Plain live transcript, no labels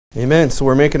Amen. So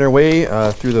we're making our way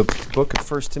through the book of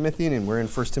 1 Timothy, and we're in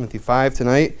 1 Timothy 5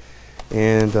 tonight.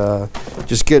 And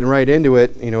just getting right into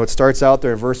it, it starts out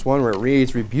there in verse 1 where it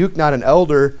reads, "Rebuke not an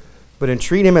elder, but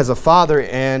entreat him as a father,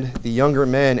 and the younger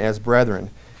men as brethren."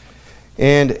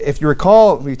 And if you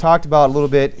recall, we talked about a little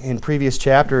bit in previous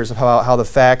chapters of how the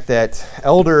fact that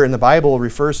elder in the Bible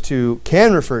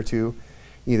can refer to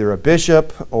either a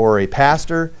bishop or a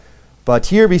pastor. But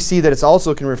here we see that it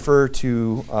also can refer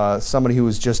to somebody who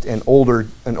is just an older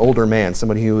man,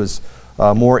 somebody who is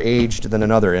more aged than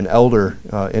another, an elder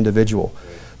individual.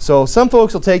 So some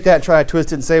folks will take that and try to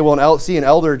twist it and say, well, an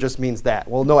elder just means that.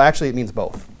 Well, no, actually it means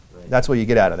both. Right. That's what you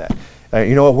get out of that.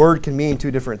 A word can mean two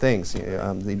different things.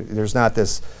 There's not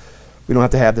this, we don't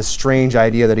have to have this strange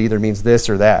idea that it either means this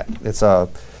or that. It's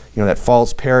that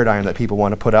false paradigm that people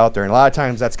want to put out there. And a lot of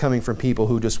times that's coming from people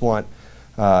who just want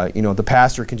the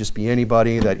pastor can just be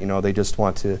anybody that, they just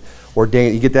want to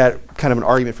ordain. You get that kind of an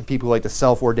argument from people who like to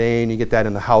self-ordain. You get that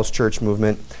in the house church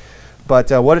movement. But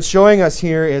what it's showing us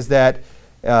here is that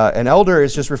an elder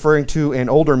is just referring to an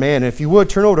older man. And if you would,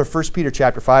 turn over to 1 Peter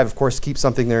chapter 5. Of course, keep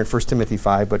something there in 1 Timothy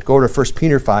 5, but go to 1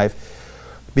 Peter 5,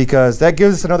 because that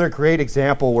gives us another great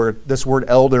example where this word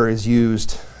elder is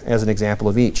used as an example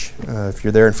of each. If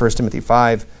you're there in 1 Timothy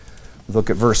 5, look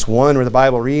at verse 1 where the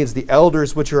Bible reads, "The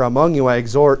elders which are among you I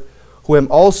exhort, who am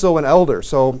also an elder."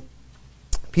 So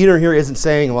Peter here isn't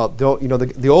saying, well,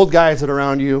 the old guys that are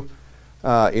around you,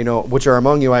 which are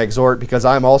among you I exhort because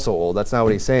I'm also old. That's not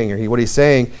what he's saying here. What he's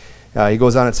saying, he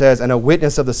goes on and says, "And a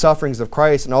witness of the sufferings of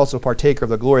Christ and also partaker of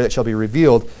the glory that shall be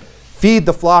revealed, feed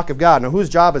the flock of God." Now whose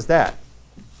job is that?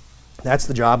 That's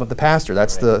the job of the pastor.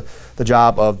 That's the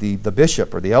job of the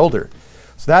bishop or the elder.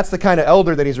 So that's the kind of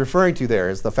elder that he's referring to there,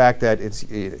 is the fact that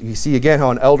you see again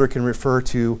how an elder can refer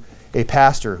to a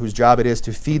pastor whose job it is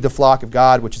to feed the flock of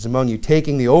God, which is among you,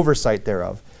 taking the oversight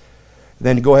thereof.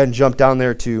 Then go ahead and jump down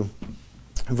there to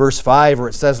verse 5 where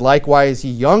it says, "Likewise, ye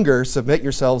younger, submit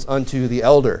yourselves unto the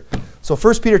elder." So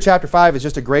 1 Peter chapter 5 is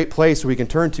just a great place where we can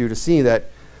turn to see that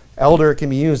elder can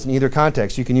be used in either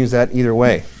context. You can use that either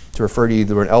way to refer to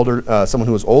either an elder, someone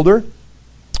who is older,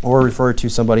 or refer to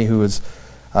somebody who is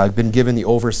been given the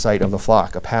oversight of the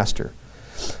flock, a pastor.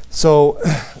 So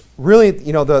really,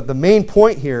 the main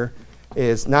point here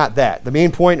is not that. The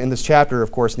main point in this chapter,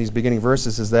 of course, in these beginning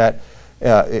verses is that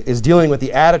is dealing with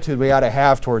the attitude we ought to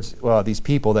have towards these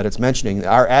people that it's mentioning.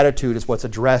 Our attitude is what's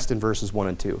addressed in verses 1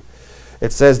 and 2.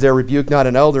 It says there, "Rebuke not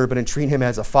an elder, but entreat him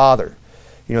as a father."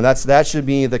 That should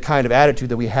be the kind of attitude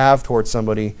that we have towards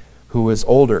somebody who is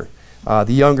older.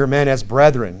 The younger men as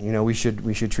brethren, we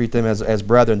should treat them as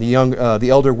brethren. The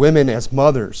elder women as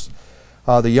mothers.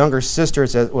 The younger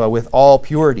sisters with all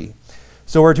purity.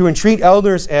 So we're to entreat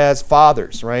elders as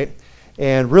fathers, right?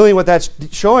 And really what that's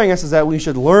showing us is that we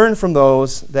should learn from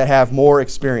those that have more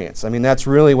experience. I mean, that's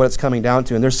really what it's coming down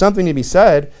to. And there's something to be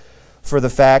said for the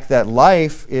fact that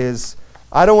life is,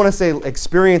 I don't want to say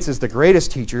experience is the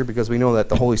greatest teacher, because we know that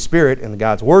the Holy Spirit and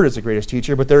God's Word is the greatest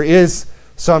teacher, but there is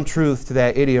some truth to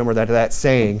that idiom or that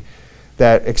saying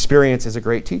that experience is a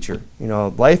great teacher.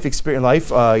 Life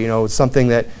experience, is something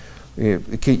that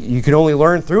you can only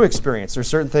learn through experience. There's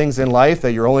certain things in life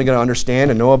that you're only going to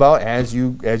understand and know about as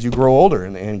you grow older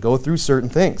and go through certain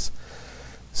things.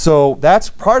 So that's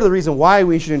part of the reason why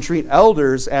we should entreat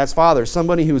elders as fathers.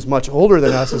 Somebody who's much older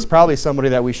than us is probably somebody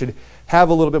that we should have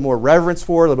a little bit more reverence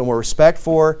for, a little bit more respect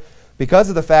for, because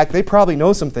of the fact they probably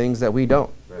know some things that we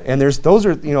don't. And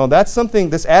that's something,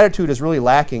 this attitude is really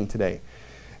lacking today.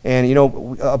 And,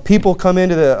 people come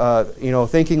into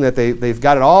thinking that they've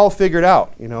got it all figured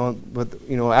out, but,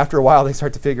 after a while they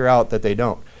start to figure out that they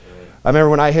don't. Right. I remember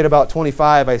when I hit about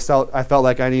 25, I felt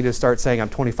like I needed to start saying I'm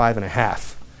 25 and a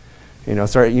half. When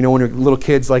little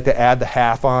kids like to add the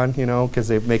half on,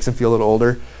 because it makes them feel a little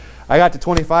older. I got to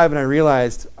 25 and I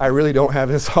realized I really don't have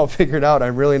this all figured out.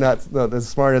 I'm really not as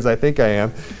smart as I think I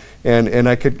am. And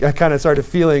I kind of started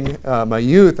feeling my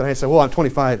youth, and I said, well, I'm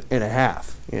 25 and a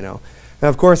half, Now,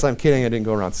 of course, I'm kidding. I didn't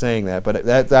go around saying that, but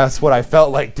that's what I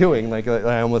felt like doing, like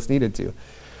I almost needed to.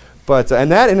 But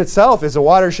and that in itself is a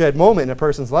watershed moment in a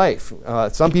person's life.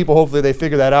 Some people, hopefully, they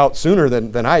figure that out sooner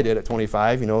than I did at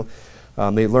 25.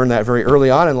 They learned that very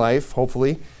early on in life,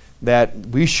 hopefully, that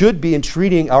we should be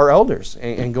entreating our elders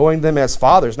and going to them as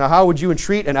fathers. Now, how would you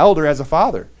entreat an elder as a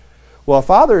father? Well, a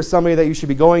father is somebody that you should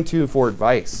be going to for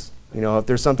advice. If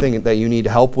there's something that you need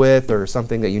help with or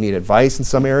something that you need advice in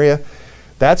some area,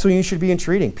 that's who you should be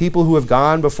entreating. People who have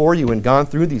gone before you and gone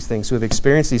through these things, who have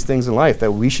experienced these things in life,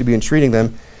 that we should be entreating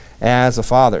them as a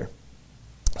father.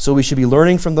 So we should be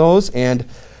learning from those. And,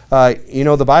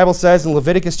 the Bible says in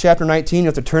Leviticus chapter 19, you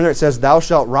have to turn there, it says, "Thou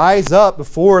shalt rise up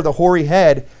before the hoary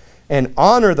head and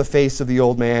honor the face of the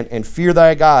old man, and fear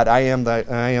thy God. I am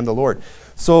the Lord.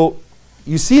 So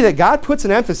you see that God puts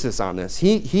an emphasis on this.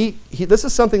 This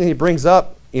is something that he brings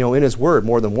up, in his word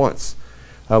more than once.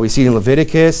 We see it in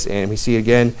Leviticus, and we see it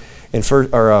again in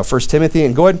 1 Timothy.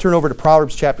 And go ahead and turn over to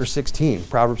Proverbs chapter 16.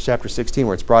 Proverbs chapter 16,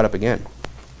 where it's brought up again.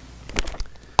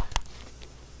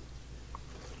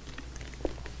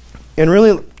 And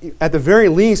really, at the very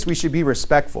least, we should be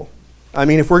respectful. I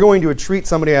mean, if we're going to treat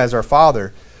somebody as our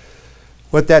father,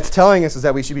 what that's telling us is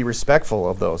that we should be respectful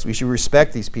of those. We should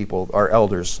respect these people, our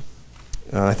elders.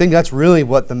 I think that's really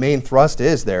what the main thrust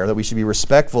is there, that we should be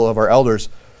respectful of our elders,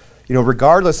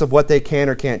 regardless of what they can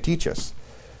or can't teach us.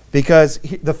 Because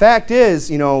the fact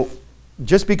is,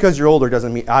 just because you're older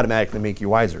doesn't automatically make you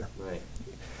wiser.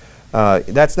 Right.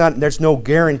 There's no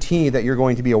guarantee that you're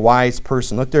going to be a wise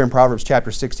person. Look there in Proverbs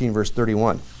chapter 16, verse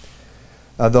 31.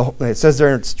 It says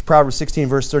there in Proverbs 16,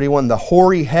 verse 31, the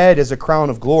hoary head is a crown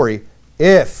of glory,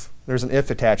 if, there's an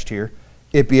if attached here,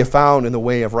 it be found in the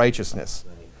way of righteousness.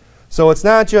 Right. So it's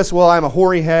not just, well, I'm a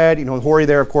hoary head. Hoary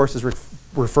there, of course, is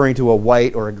referring to a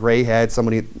white or a gray head.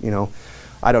 Somebody,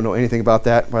 I don't know anything about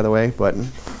that, by the way, but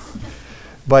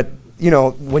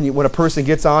when a person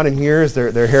gets on and hears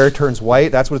their hair turns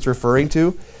white, that's what it's referring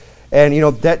to. And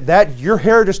that your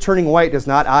hair just turning white does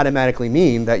not automatically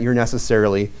mean that you're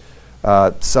necessarily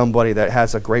somebody that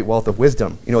has a great wealth of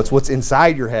wisdom. It's what's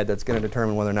inside your head that's going to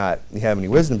determine whether or not you have any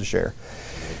wisdom to share.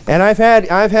 And I've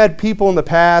had people in the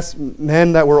past,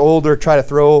 men that were older, try to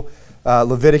throw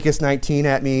Leviticus 19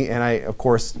 at me, and I, of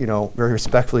course, very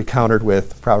respectfully countered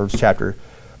with Proverbs chapter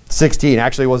 16.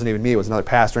 Actually, it wasn't even me; it was another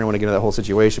pastor. I didn't want to get into that whole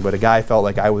situation, but a guy felt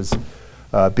like I was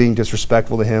being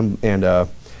disrespectful to him. And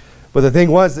but the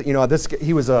thing was that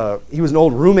he was an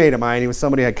old roommate of mine. He was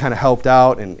somebody I kind of helped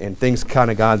out, and things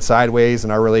kind of gone sideways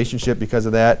in our relationship because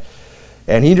of that.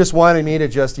 And he just wanted me to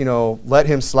just let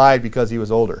him slide because he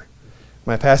was older.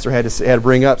 My pastor had to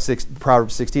bring up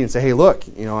Proverbs 16 and say, hey, look,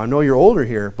 I know you're older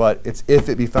here, but it's if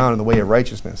it be found in the way of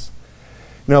righteousness.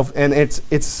 And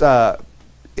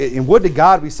in would to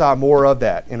God we saw more of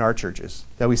that in our churches,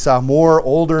 that we saw more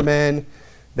older men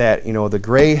that, the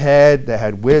gray head, that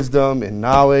had wisdom and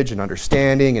knowledge and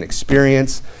understanding and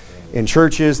experience in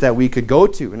churches that we could go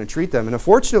to and treat them. And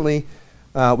unfortunately,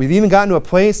 we've even gotten to a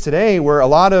place today where a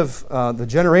lot of the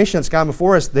generation that's gone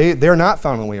before us, they're not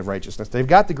found in the way of righteousness. They've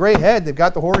got the gray head, they've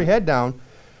got the hoary head down,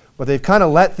 but they've kind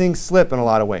of let things slip in a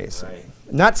lot of ways. Right.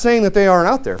 Not saying that they aren't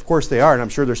out there. Of course they are, and I'm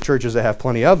sure there's churches that have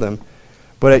plenty of them.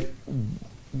 But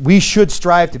we should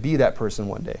strive to be that person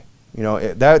one day.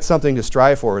 That's something to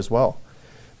strive for as well.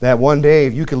 That one day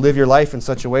you can live your life in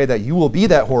such a way that you will be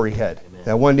that hoary head. Amen.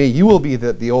 That one day you will be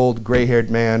the old gray-haired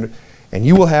man, and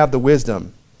you will have the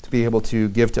wisdom to be able to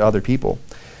give to other people.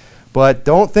 But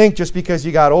don't think just because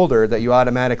you got older that you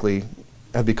automatically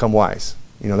have become wise.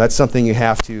 That's something you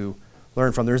have to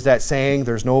learn from. There's that saying,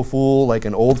 there's no fool like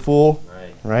an old fool,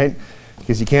 right?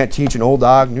 Because you can't teach an old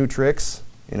dog new tricks.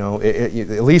 At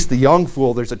least the young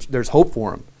fool, there's hope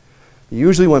for him.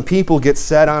 Usually when people get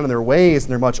set on in their ways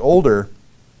and they're much older,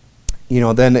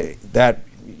 then that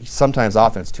sometimes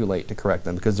often it's too late to correct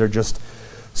them because they're just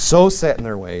so set in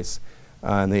their ways.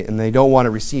 And they don't want to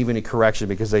receive any correction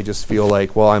because they just feel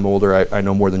like, well, I'm older, I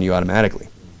know more than you automatically.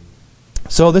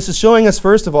 So this is showing us,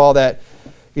 first of all, that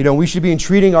we should be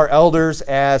treating our elders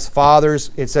as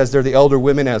fathers. It says they're the elder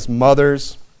women as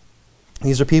mothers.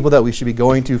 These are people that we should be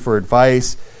going to for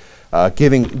advice,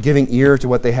 giving ear to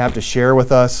what they have to share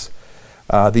with us.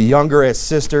 The younger as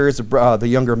sisters, the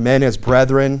younger men as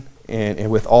brethren, and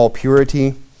with all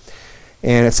purity.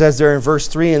 And it says there in verse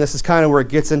 3, and this is kind of where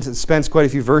it spends quite a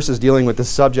few verses dealing with the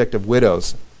subject of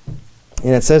widows.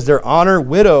 And it says there, honor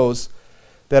widows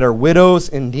that are widows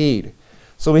indeed.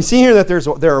 So we see here that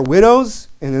there are widows,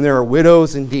 and then there are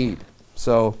widows indeed.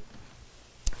 So,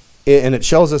 and it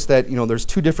shows us that there's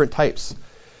two different types,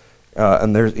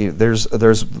 and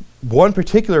there's one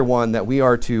particular one that we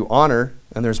are to honor,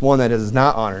 and there's one that is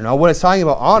not honor. Now, what it's talking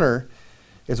about honor,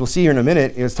 as we'll see here in a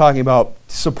minute, is talking about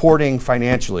supporting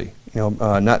financially.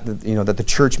 Not that the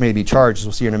church may be charged, as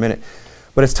we'll see here in a minute,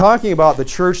 but it's talking about the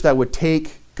church that would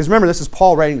take. Because remember, this is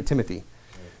Paul writing to Timothy.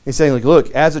 He's saying, like,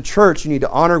 look, as a church, you need to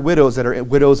honor widows that are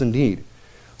widows indeed.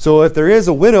 So if there is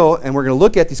a widow, and we're going to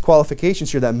look at these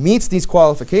qualifications here that meets these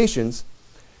qualifications,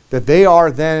 that they are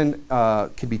then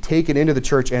can be taken into the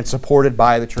church and supported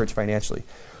by the church financially.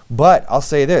 But I'll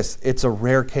say this, it's a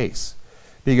rare case.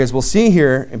 Because we'll see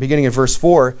here, beginning in verse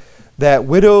 4, that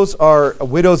widows are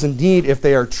widows indeed if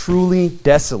they are truly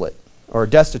desolate, or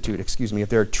destitute, if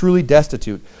they're truly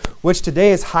destitute, which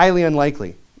today is highly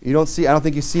unlikely. I don't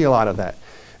think you see a lot of that.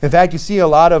 In fact, you see a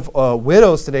lot of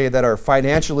widows today that are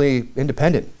financially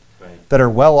independent. Right. that are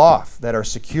well off, that are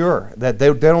secure, that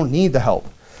they don't need the help.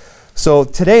 So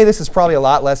today this is probably a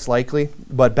lot less likely,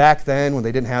 but back then when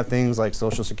they didn't have things like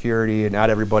Social Security and not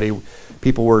everybody,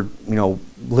 people were,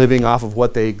 living off of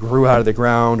what they grew out of the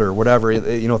ground or whatever,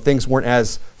 things weren't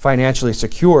as financially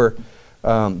secure,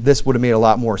 this would have made a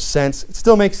lot more sense. It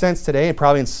still makes sense today, and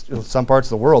probably in some parts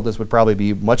of the world this would probably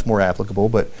be much more applicable,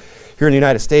 but here in the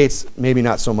United States, maybe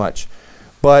not so much.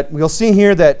 But we'll see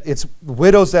here that it's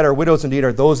widows that are widows indeed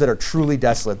are those that are truly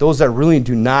desolate, those that really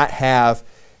do not have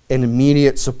an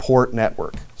immediate support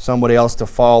network, somebody else to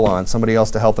fall on, somebody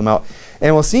else to help them out.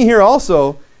 And we'll see here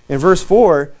also in verse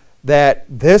 4 that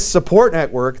this support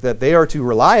network that they are to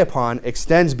rely upon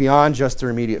extends beyond just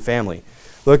their immediate family.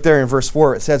 Look there in verse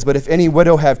 4, it says, but if any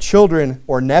widow have children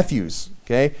or nephews,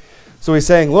 okay? So he's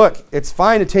saying, look, it's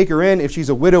fine to take her in if she's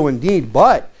a widow indeed,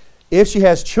 but if she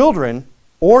has children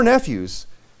or nephews,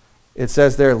 it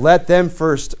says there, let them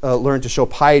first learn to show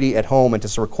piety at home and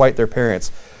to requite their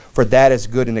parents, for that is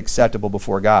good and acceptable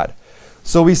before God.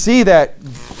 So we see that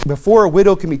before a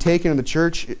widow can be taken in the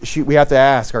church, we have to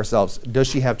ask ourselves, does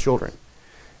she have children?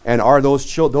 And are those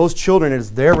children, it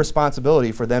is their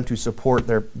responsibility for them to support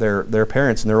their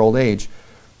parents in their old age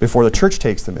before the church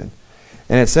takes them in.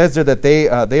 And it says there that they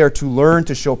are to learn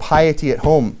to show piety at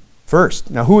home first.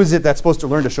 Now who is it that's supposed to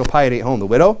learn to show piety at home? The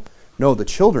widow? No, the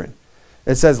children.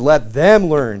 It says let them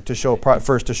learn to show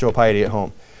first to show piety at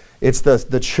home. It's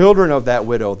the children of that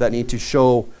widow that need to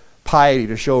show piety,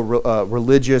 to show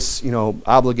religious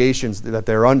obligations that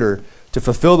they're under, to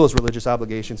fulfill those religious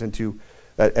obligations and to,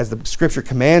 as the scripture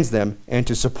commands them, and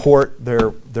to support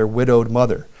their widowed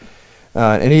mother.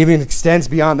 And it even extends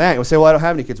beyond that. You'll say, well, I don't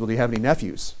have any kids. Well, do you have any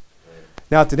nephews?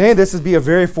 Now today this would be a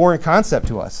very foreign concept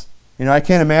to us. I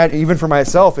can't imagine, even for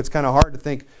myself, it's kind of hard to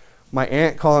think my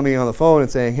aunt calling me on the phone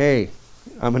and saying, hey,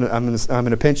 I'm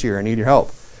in a pinch here, I need your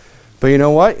help. But you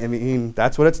know what? I mean,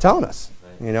 that's what it's telling us,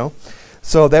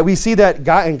 So that we see that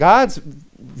God, in God's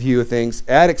view of things,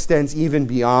 that extends even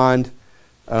beyond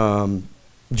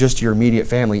just your immediate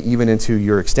family, even into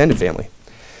your extended family.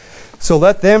 So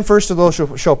let them first of all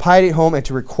show piety at home and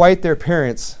to requite their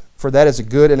parents, for that is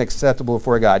good and acceptable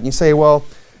before God. And you say, well,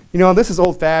 this is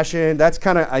old-fashioned. That's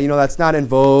kind of, that's not in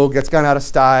vogue. That's gone out of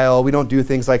style. We don't do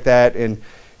things like that in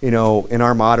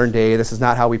our modern day. This is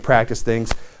not how we practice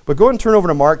things. But go ahead and turn over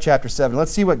to Mark chapter 7.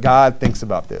 Let's see what God thinks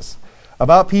about this.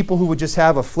 About people who would just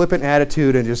have a flippant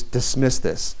attitude and just dismiss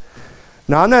this.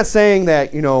 Now, I'm not saying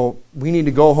that, we need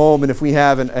to go home and if we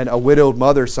have a widowed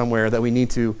mother somewhere that we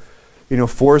need to,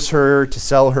 force her to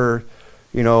sell her,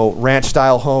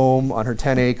 ranch-style home on her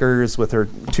 10 acres with her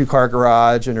 2-car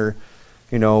garage and her,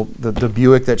 the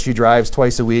Buick that she drives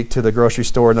twice a week to the grocery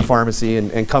store and the pharmacy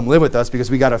and come live with us because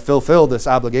we got to fulfill this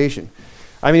obligation.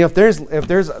 I mean, if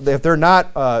they're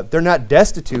not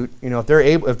destitute,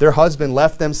 if their husband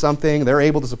left them something, they're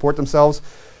able to support themselves,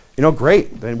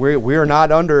 great. Then we are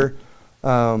not under,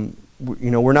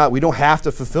 we don't have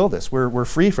to fulfill this. We're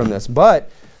free from this.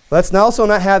 But let's also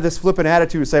not have this flippant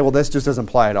attitude to say, well, this just doesn't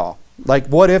apply at all. Like,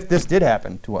 what if this did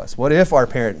happen to us? What if our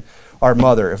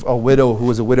mother, if a widow who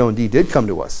was a widow indeed did come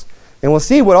to us? And we'll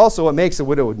see what makes a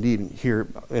widow indeed here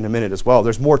in a minute as well.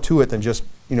 There's more to it than just,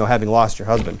 having lost your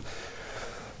husband.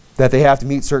 That they have to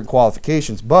meet certain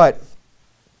qualifications, but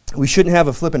we shouldn't have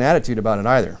a flippant attitude about it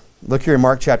either. Look here in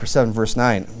Mark chapter 7, verse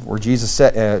 9, where Jesus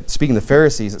said, speaking to the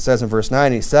Pharisees, it says in verse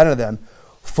 9, he said unto them,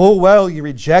 full well you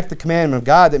reject the commandment of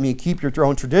God that me keep your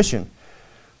own tradition.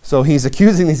 So he's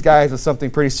accusing these guys of something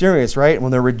pretty serious, right?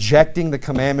 When they're rejecting the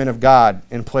commandment of God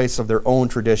in place of their own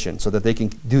tradition so that they can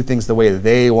do things the way that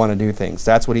they want to do things.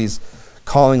 That's what he's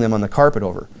calling them on the carpet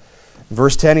over.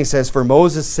 Verse 10, he says, for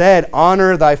Moses said,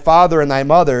 honor thy father and thy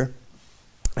mother,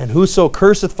 and whoso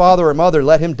curseth father or mother,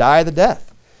 let him die the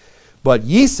death. But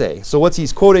ye say, so what's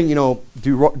he's quoting,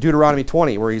 Deuteronomy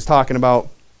 20, where he's talking about,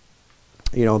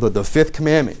 the fifth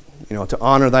commandment, to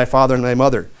honor thy father and thy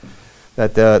mother,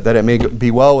 that it may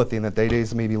be well with thee, and that thy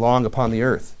days may be long upon the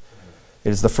earth. It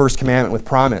is the first commandment with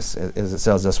promise, as it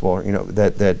says this,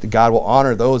 that God will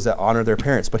honor those that honor their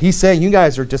parents. But he's saying, you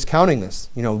guys are discounting this,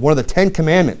 one of the 10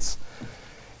 commandments.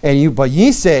 But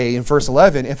ye say in verse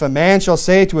 11, if a man shall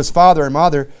say to his father or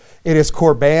mother, it is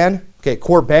korban. Okay,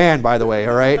 korban, by the way,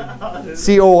 all right?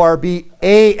 Corban.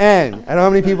 I don't know how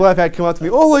many people I've had come up to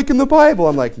me, like in the Bible.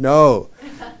 I'm like, no,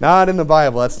 not in the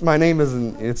Bible. My name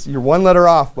isn't, you're one letter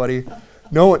off, buddy.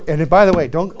 No, and by the way,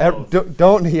 don't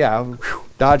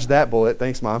dodge that bullet.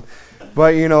 Thanks, Mom.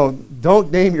 But,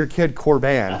 don't name your kid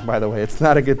Korban, by the way. It's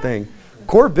not a good thing.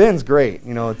 Corbin's great.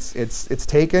 It's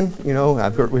taken.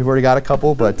 We've already got a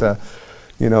couple, but,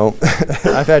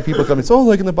 I've had people come and say,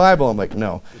 like in the Bible. I'm like,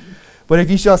 no. But if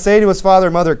he shall say to his father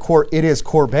or mother, it is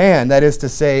korban, that is to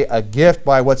say, a gift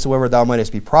by whatsoever thou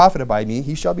mightest be profited by me,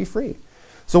 he shall be free.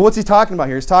 So what's he talking about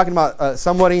here? He's talking about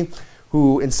somebody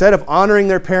who, instead of honoring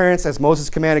their parents, as Moses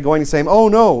commanded, going and saying, oh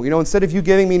no, instead of you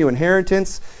giving me an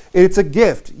inheritance, it's a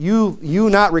gift. You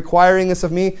not requiring this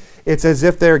of me, it's as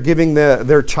if they're giving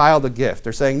their child a gift.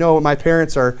 They're saying, no, my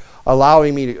parents are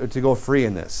allowing me to go free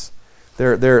in this.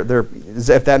 They're,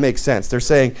 if that makes sense. They're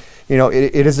saying,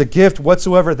 it is a gift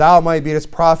whatsoever thou might be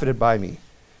profited by me.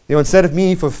 Instead of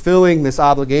me fulfilling this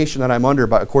obligation that I'm under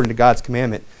according to God's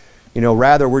commandment,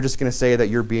 rather we're just going to say that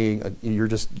you're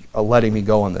just letting me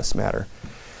go on this matter.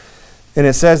 And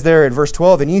it says there in verse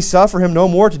 12, and ye suffer him no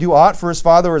more to do aught for his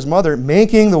father or his mother,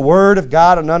 making the word of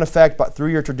God of none effect, but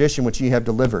through your tradition which ye have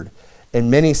delivered. And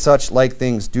many such like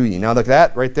things do ye. Now look,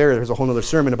 that right there's a whole other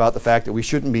sermon about the fact that we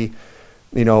shouldn't be,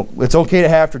 it's okay to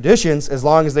have traditions as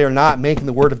long as they are not making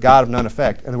the word of God of none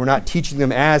effect, and we're not teaching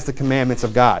them as the commandments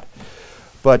of God.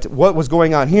 But what was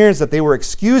going on here is that they were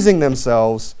excusing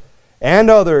themselves and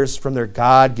others from their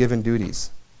God-given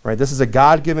duties. Right? This is a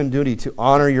God-given duty to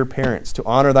honor your parents, to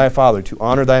honor thy father, to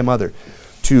honor thy mother,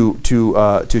 to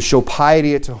show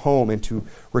piety at home, and to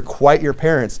requite your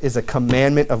parents is a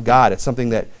commandment of God. It's something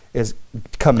that is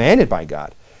commanded by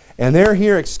God. And they're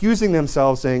here excusing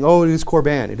themselves, saying, oh, it is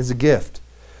korban, it is a gift.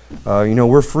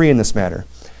 We're free in this matter.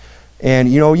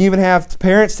 And, you even have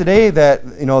parents today that,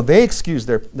 they excuse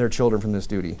their children from this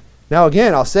duty. Now,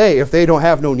 again, I'll say, if they don't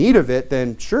have no need of it,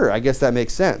 then sure, I guess that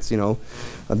makes sense,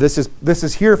 This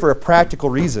is here for a practical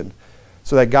reason,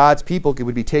 so that God's people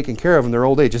would be taken care of in their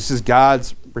old age. This is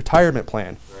God's retirement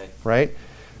plan, right?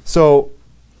 So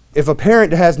if a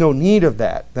parent has no need of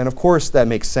that, then of course that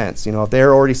makes sense. If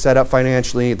they're already set up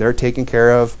financially, they're taken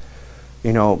care of,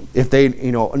 if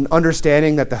they,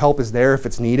 understanding that the help is there if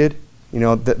it's needed,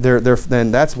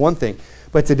 then that's one thing.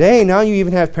 But today, now you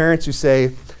even have parents who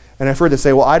say, and I've heard them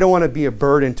say, well, I don't want to be a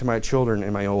burden to my children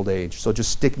in my old age, so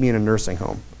just stick me in a nursing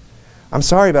home. I'm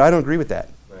sorry, but I don't agree with that.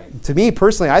 Right. To me,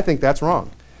 personally, I think that's wrong.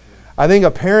 I think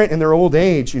a parent in their old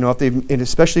age, and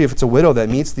especially if it's a widow that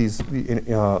meets these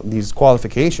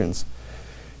qualifications,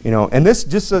 and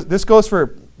this goes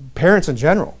for parents in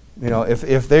general.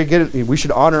 If they get it, we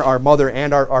should honor our mother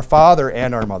and our father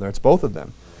and our mother. It's both of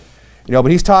them. But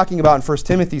he's talking about in 1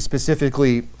 Timothy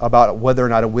specifically about whether or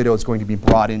not a widow is going to be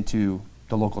brought into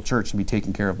the local church and be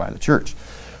taken care of by the church.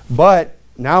 But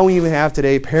now we even have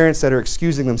today parents that are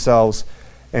excusing themselves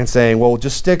and saying, well,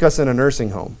 just stick us in a nursing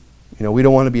home. We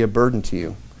don't want to be a burden to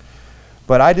you.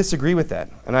 But I disagree with that.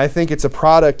 And I think it's a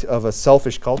product of a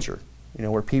selfish culture,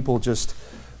 where people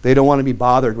they don't want to be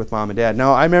bothered with mom and dad.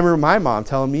 Now, I remember my mom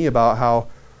telling me about how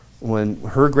when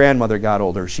her grandmother got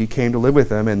older, she came to live with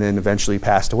them and then eventually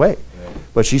passed away. Right.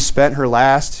 But she spent her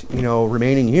last,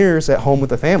 remaining years at home with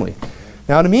the family.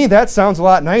 Now, to me, that sounds a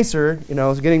lot nicer,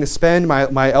 getting to spend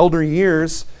my elder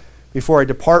years before I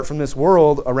depart from this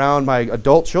world around my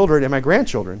adult children and my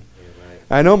grandchildren. Yeah,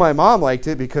 right. I know my mom liked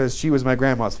it because she was my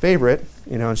grandma's favorite,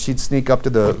 and she'd sneak up to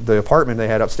the apartment they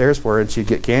had upstairs for her, and she'd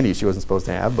get candy she wasn't supposed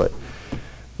to have. But,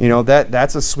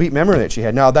 that's a sweet memory that she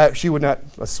had. Now, that she would not,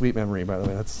 a sweet memory, by the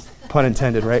way, that's pun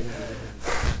intended, right?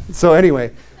 So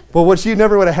anyway, but what she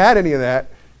never would have had any of that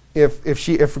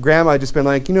if grandma had just been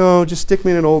like, just stick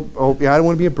me in an old, I don't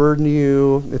want to be a burden to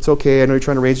you. It's okay. I know you're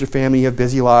trying to raise your family. You have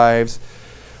busy lives.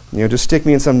 Just stick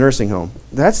me in some nursing home.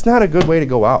 That's not a good way to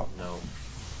go out. No.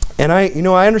 And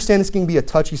I understand this can be a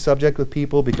touchy subject with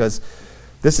people because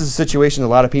this is a situation a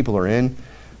lot of people are in,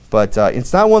 but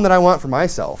it's not one that I want for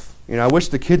myself. I wish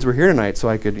the kids were here tonight so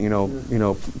I could,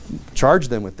 charge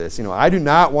them with this. I do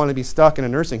not want to be stuck in a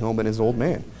nursing home as an old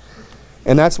man.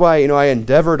 And that's why, I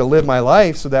endeavor to live my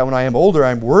life so that when I am older,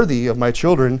 I'm worthy of my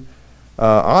children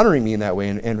honoring me in that way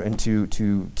and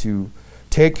to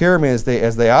take care of me as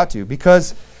they ought to.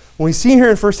 Because when we see here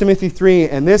in 1 Timothy 3,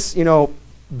 and this,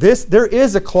 there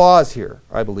is a clause here,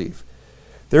 I believe.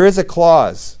 There is a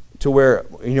clause to where,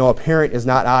 a parent is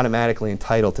not automatically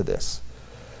entitled to this.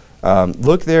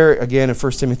 Look there again in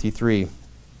 1 Timothy 3,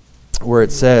 where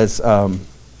it says,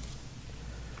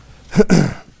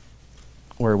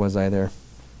 where was I there?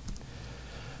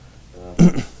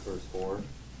 Verse 4.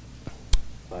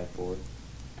 5:4.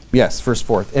 Yes, verse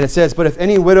 4. And it says, but if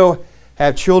any widow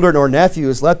have children or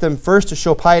nephews, let them first to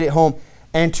show piety at home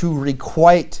and to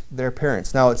requite their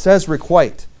parents. Now it says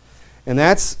requite. And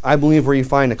that's, I believe, where you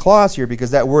find a clause here,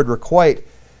 because that word requite,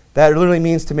 that literally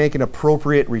means to make an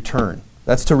appropriate return.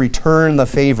 That's to return the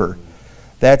favor.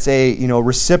 That's a,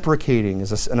 reciprocating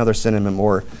is another synonym,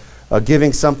 or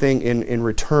giving something in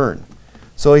return.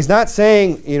 So he's not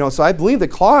saying, so I believe the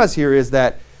clause here is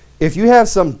that if you have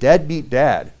some deadbeat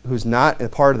dad who's not a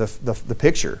part of the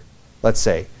picture, let's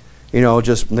say.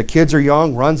 Just when the kids are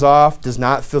young, runs off, does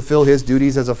not fulfill his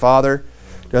duties as a father,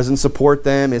 doesn't support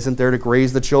them, isn't there to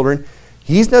graze the children.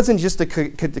 He doesn't just to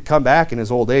come back in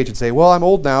his old age and say, well, I'm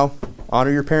old now,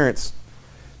 honor your parents.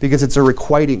 Because it's a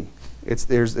requiting.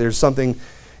 There's something,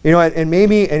 and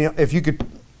maybe, if you could,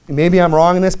 maybe I'm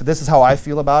wrong in this, but this is how I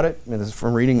feel about it. And this is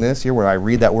from reading this here, where I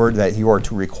read that word that you are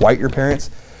to requite your parents,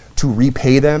 to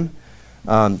repay them.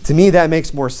 To me, that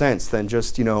makes more sense than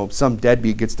just, some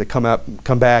deadbeat gets to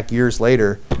come back years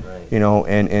later, right.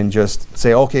 And just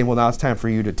say, okay, well, now it's time for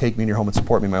you to take me in your home and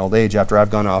support me in my old age after I've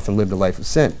gone off and lived a life of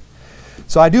sin.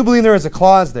 So I do believe there is a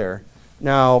clause there.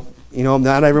 Now,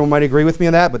 not everyone might agree with me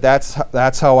on that, but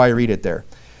that's how I read it there.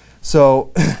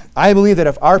 So I believe that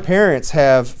if our parents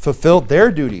have fulfilled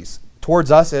their duties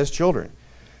towards us as children,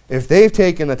 if they've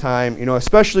taken the time,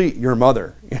 especially your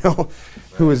mother,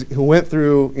 who went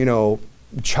through,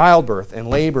 childbirth and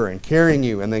labor and carrying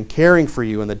you and then caring for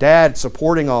you, and the dad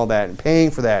supporting all that and paying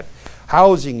for that,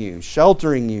 housing you,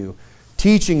 sheltering you,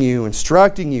 teaching you,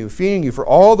 instructing you, feeding you for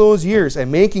all those years and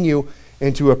making you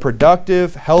into a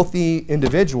productive, healthy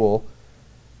individual,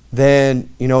 then,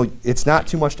 it's not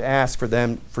too much to ask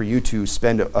for you to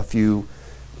spend a few,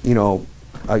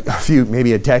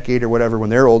 maybe a decade or whatever when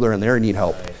they're older and they need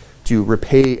help, right, to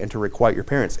repay and to requite your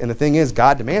parents. And the thing is,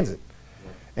 God demands it,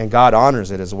 and God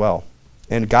honors it as well.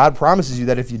 And God promises you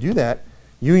that if you do that,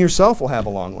 you yourself will have a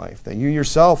long life, that you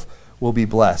yourself will be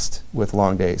blessed with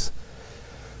long days.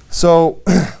 So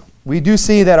we do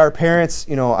see that our parents,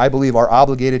 I believe, are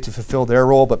obligated to fulfill their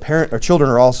role, but children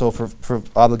are also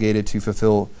obligated to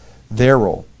fulfill their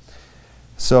role.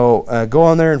 So go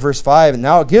on there in verse 5, and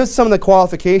now it gives some of the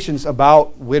qualifications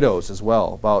about widows as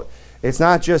well.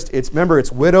 Remember,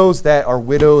 it's widows that are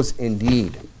widows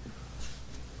indeed.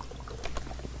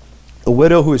 A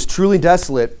widow who is truly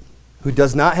desolate, who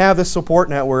does not have the support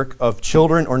network of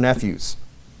children or nephews.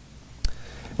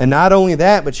 And not only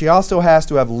that, but she also has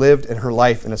to have lived in her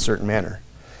life in a certain manner.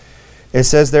 It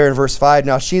says there in verse 5,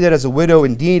 now she that is a widow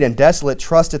indeed and desolate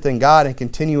trusteth in God and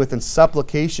continueth in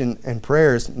supplication and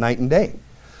prayers night and day.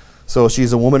 So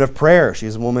she's a woman of prayer.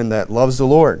 She's a woman that loves the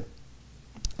Lord.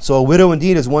 So a widow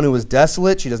indeed is one who is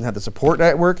desolate. She doesn't have the support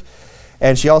network.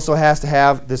 And she also has to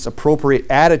have this appropriate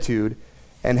attitude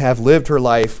and have lived her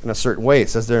life in a certain way. It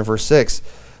says there in verse 6,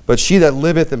 but she that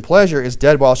liveth in pleasure is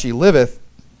dead while she liveth,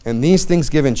 and these things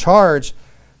give in charge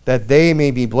that they may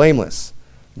be blameless.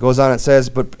 It goes on, it says,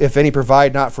 but if any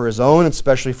provide not for his own,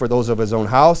 especially for those of his own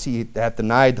house, he hath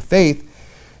denied the faith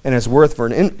and is worse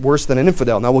than an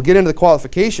infidel. Now we'll get into the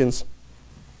qualifications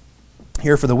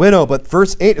here for the widow, but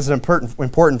verse 8 is an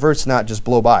important verse to not just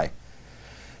blow by.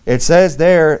 It says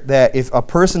there that if a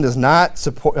person does not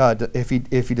support, if he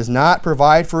does not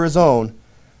provide for his own,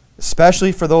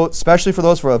 especially for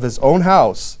those of his own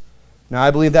house. Now I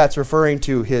believe that's referring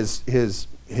to his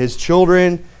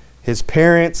children, his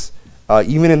parents.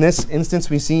 Even in this instance,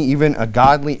 we see even a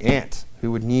godly aunt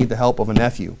who would need the help of a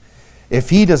nephew. If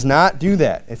he does not do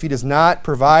that, if he does not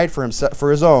provide for himself,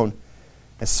 for his own,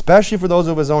 especially for those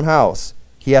of his own house,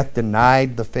 he hath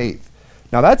denied the faith.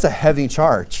 Now that's a heavy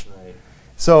charge.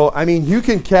 So, you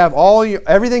can have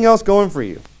everything else going for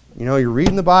you. You're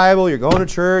reading the Bible, you're going to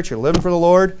church, you're living for the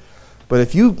Lord. But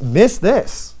if you miss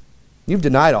this, you've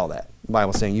denied all that. The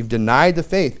Bible's saying you've denied the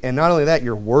faith. And not only that,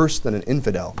 you're worse than an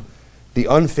infidel, the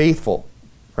unfaithful,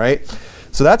 right?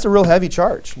 So that's a real heavy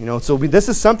charge. So this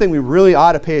is something we really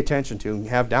ought to pay attention to and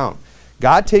have down.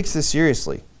 God takes this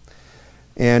seriously.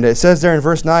 And it says there in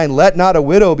verse 9, let not a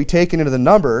widow be taken into the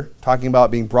number, talking about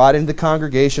being brought into the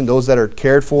congregation, those that are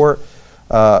cared for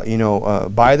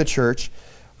by the church,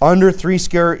 under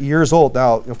 60 years old.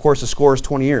 Now, of course, the score is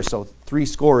 20 years, so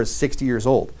 60 is 60 years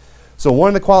old. So one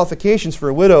of the qualifications for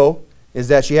a widow is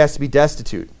that she has to be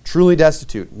destitute, truly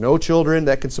destitute. No children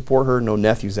that can support her, no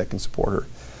nephews that can support her.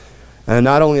 And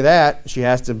not only that, she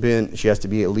has to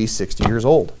be at least 60 years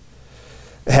old,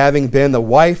 having been the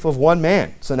wife of one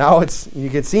man. So now you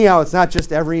can see how it's not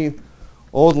just every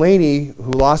old lady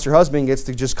who lost her husband gets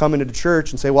to just come into the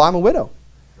church and say, well, I'm a widow.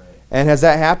 And has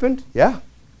that happened? Yeah.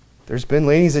 There's been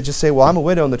ladies that just say, well, I'm a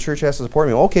widow and the church has to support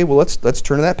me. Okay, well, let's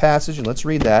turn to that passage and let's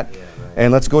read that. Yeah, right.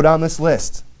 And let's go down this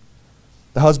list.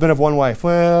 The husband of one wife.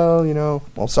 Well,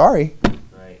 sorry.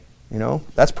 Right.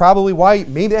 That's probably why,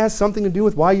 maybe it has something to do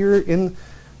with why you're in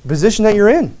the position that you're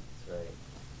in.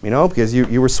 Right. Because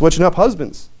you were switching up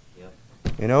husbands.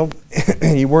 Yep.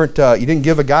 And you didn't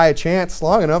give a guy a chance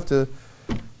long enough to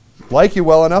like you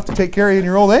well enough to take care of you in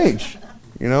your old age.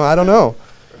 I don't know.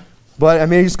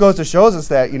 But, it just goes to show us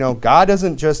that, God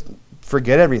doesn't just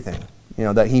forget everything,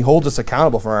 that he holds us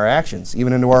accountable for our actions,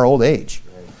 even into our old age.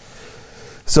 Right.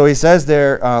 So he says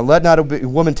there, let not a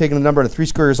woman taken the number of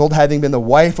 60 years old, having been the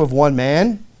wife of one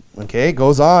man. Okay,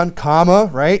 goes on, comma,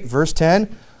 right? Verse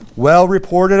 10, well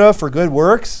reported of for good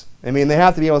works. I mean, they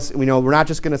have to be able to, we're not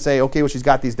just going to say, okay, well, she's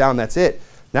got these down, that's it.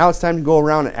 Now it's time to go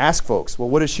around and ask folks, well,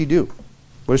 what does she do?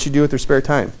 What does she do with her spare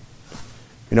time?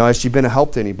 Has she been a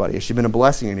help to anybody? Has she been a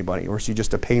blessing to anybody? Or is she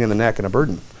just a pain in the neck and a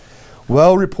burden?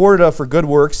 Well reported of for good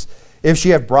works, if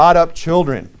she have brought up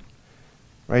children.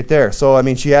 Right there. So, I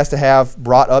mean, she has to have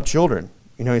brought up children.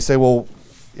 You say, well,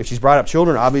 if she's brought up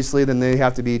children, obviously, then they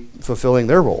have to be fulfilling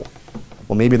their role.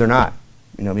 Well, maybe they're not.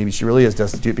 Maybe she really is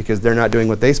destitute because they're not doing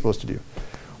what they're supposed to do.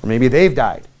 Or maybe they've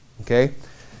died. Okay?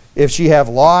 If she have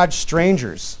lodged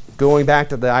strangers, going back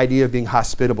to the idea of being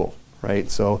hospitable,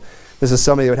 right? So this is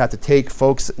somebody that would have to take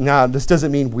folks. Now, this doesn't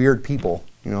mean weird people.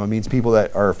 It means people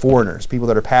that are foreigners, people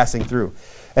that are passing through.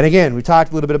 And again, we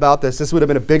talked a little bit about this. This would have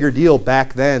been a bigger deal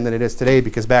back then than it is today,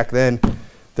 because back then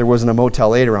there wasn't a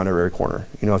Motel 8 around every corner.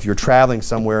 If you're traveling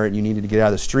somewhere and you needed to get out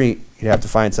of the street, you'd have to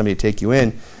find somebody to take you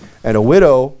in. And a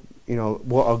widow,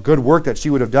 a good work that she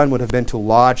would have done would have been to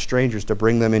lodge strangers, to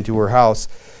bring them into her house.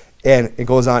 And it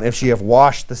goes on, if she have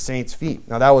washed the saints' feet.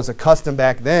 Now that was a custom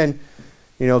back then,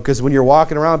 because when you're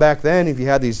walking around back then, if you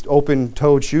had these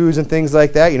open-toed shoes and things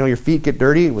like that, your feet get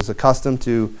dirty. It was a custom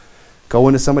to go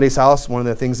into somebody's house. One of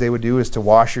the things they would do is to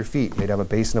wash your feet. They'd have a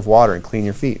basin of water and clean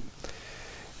your feet.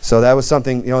 So that was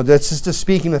something, that's just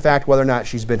speaking the fact whether or not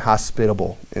she's been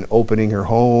hospitable in opening her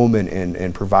home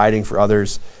and providing for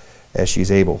others as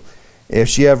she's able. If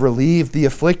she have relieved the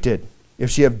afflicted, if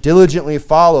she have diligently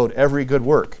followed every good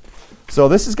work. So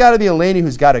this has got to be a lady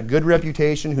who's got a good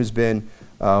reputation, who's been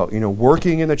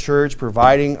working in the church,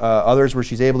 providing others where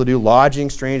she's able to do, lodging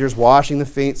strangers, washing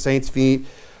the saints' feet,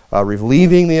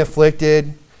 relieving the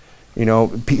afflicted.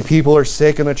 People are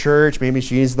sick in the church. Maybe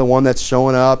she's the one that's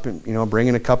showing up and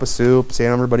bringing a cup of soup, saying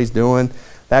how everybody's doing,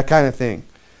 that kind of thing.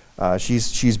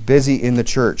 She's busy in the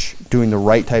church doing the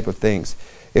right type of things.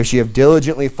 If she have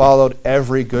diligently followed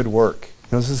every good work.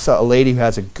 This is a lady who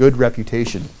has a good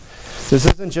reputation. This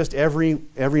isn't just every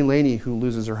lady who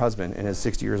loses her husband and is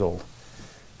 60 years old.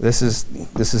 This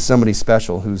is somebody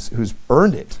special who's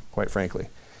earned it, quite frankly.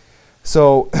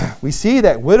 So we see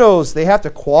that widows, they have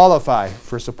to qualify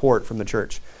for support from the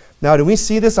church. Now, do we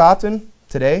see this often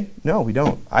today? No, we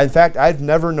don't. In fact, I've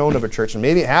never known of a church, and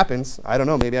maybe it happens. I don't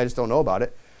know. Maybe I just don't know about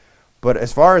it. But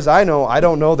as far as I know, I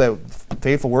don't know that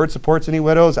Faithful Word supports any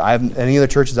widows. Any of the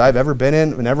churches I've ever been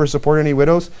in never support any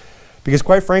widows, because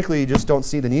quite frankly, you just don't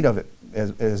see the need of it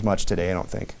as much today, I don't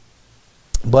think.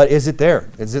 But is it there?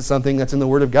 Is it something that's in the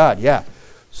Word of God? Yeah.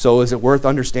 So is it worth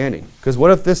understanding? Because what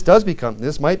if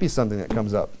this might be something that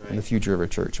comes up in the future of a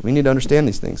church? We need to understand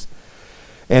these things.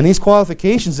 And these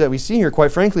qualifications that we see here,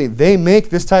 quite frankly, they make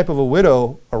this type of a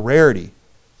widow a rarity,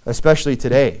 especially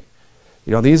today.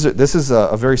 This is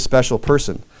a very special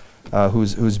person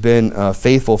who's been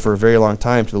faithful for a very long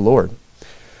time to the Lord.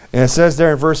 And it says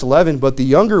there in verse 11, but the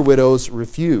younger widows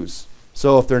refuse.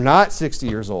 So if they're not 60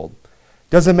 years old,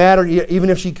 doesn't matter, even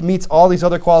if she meets all these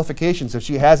other qualifications, if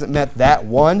she hasn't met that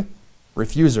one,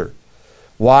 refuse her.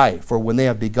 Why? For when they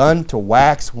have begun to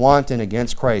wax wanton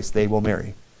against Christ, they will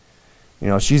marry.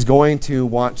 She's going to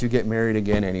want to get married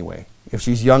again anyway. If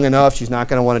she's young enough, she's not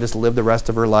going to want to just live the rest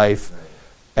of her life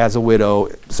as a widow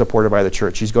supported by the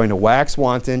church. She's going to wax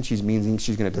wanton. Meaning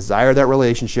she's going to desire that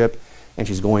relationship, and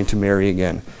she's going to marry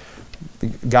again.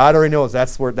 God already knows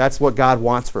that's what God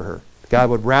wants for her. God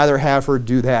would rather have her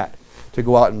do that, to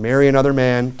go out and marry another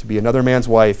man, to be another man's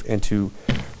wife, and to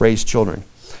raise children.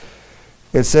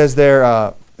 It says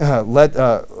there,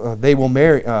 they will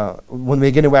marry, when they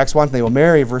begin to wax wanton, they will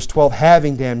marry, verse 12,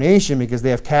 having damnation because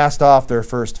they have cast off their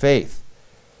first faith.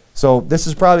 So this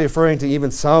is probably referring to even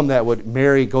some that would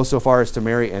go so far as to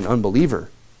marry an unbeliever,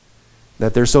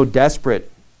 that they're so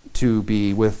desperate to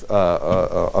be with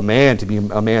a man, to be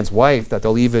a man's wife, that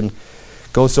they'll even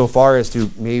go so far as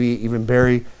to maybe even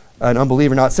marry an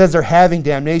unbeliever. Now it says they're having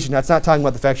damnation. That's not talking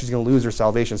about the fact she's going to lose her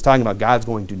salvation. It's talking about God's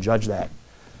going to judge that.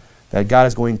 That God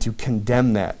is going to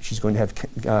condemn that. She's going to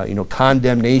have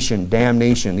condemnation,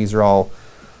 damnation. These are all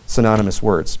synonymous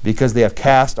words. Because they have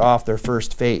cast off their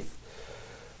first faith.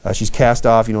 She's cast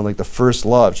off, like the first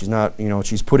love. She's not,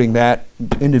 she's putting that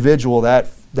individual, that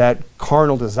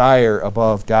carnal desire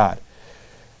above God.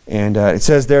 And it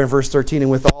says there in verse 13,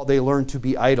 and withal they learn to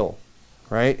be idle.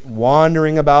 Right?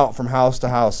 Wandering about from house to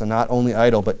house, and not only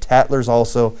idle, but tattlers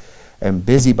also, and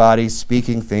busybodies,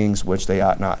 speaking things which they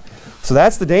ought not. So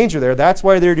that's the danger there. That's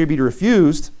why they're to be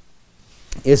refused,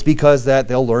 is because that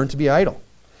they'll learn to be idle.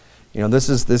 This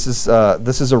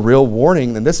is a real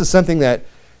warning, and this is something that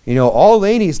You know, all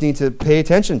ladies need to pay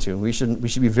attention to. We should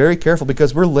be very careful,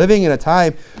 because we're living in a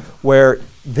time where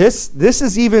this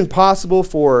is even possible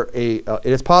for it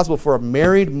is possible for a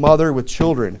married mother with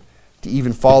children to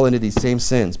even fall into these same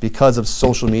sins because of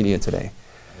social media today.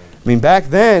 I mean, back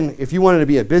then, if you wanted to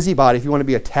be a busybody, if you wanted to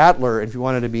be a tattler, and if you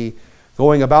wanted to be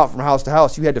going about from house to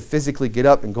house, you had to physically get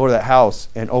up and go to that house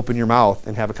and open your mouth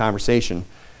and have a conversation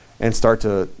and start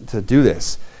to do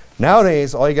this.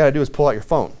 Nowadays, all you got to do is pull out your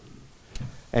phone,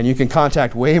 and you can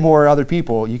contact way more other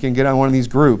people. You can get on one of these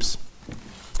groups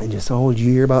and just, oh, did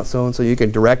you hear about so-and-so? You can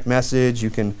direct message,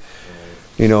 you can,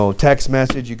 you know, text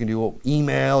message, you can do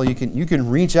email, you can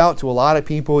reach out to a lot of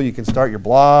people, you can start your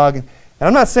blog. And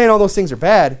I'm not saying all those things are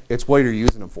bad, it's what you're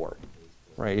using them for,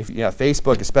 right?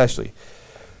 Facebook especially.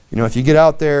 You know, if you get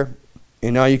out there,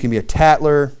 you know, you can be a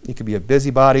tattler, you can be a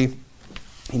busybody.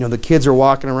 You know, the kids are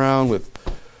walking around with,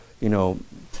 you know,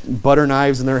 butter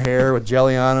knives in their hair with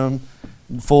jelly on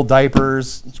them, full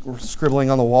diapers, scribbling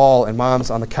on the wall, and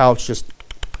mom's on the couch just,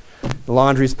 the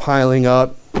laundry's piling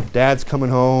up, dad's coming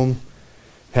home,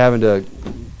 having to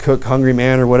cook Hungry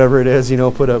Man or whatever it is, you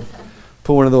know, put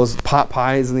one of those pot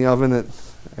pies in the oven that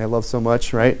I love so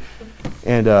much, right?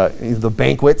 And the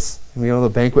banquets, you know, the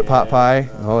banquet pot pie.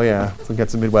 Oh yeah, we got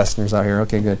some Midwesterners out here.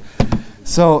 Okay, good.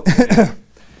 So,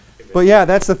 but yeah,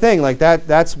 that's the thing. Like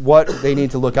that's what they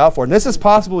need to look out for. And this is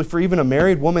possible for even a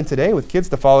married woman today with kids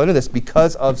to fall into this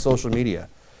because of social media.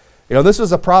 You know, this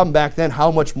was a problem back then. How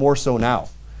much more so now?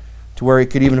 To where it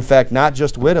could even affect not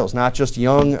just widows, not just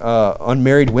young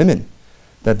unmarried women.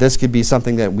 That this could be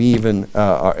something that we even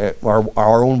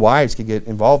our own wives could get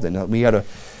involved in. We got to,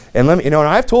 and let me, you know, and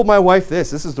I've told my wife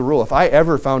this is the rule. If I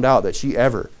ever found out that she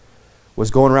ever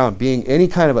was going around being any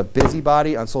kind of a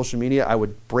busybody on social media, I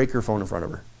would break her phone in front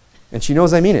of her, and she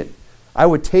knows I mean it. I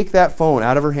would take that phone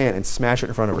out of her hand and smash it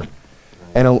in front of her,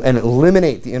 and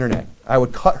eliminate the internet. I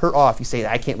would cut her off. You say,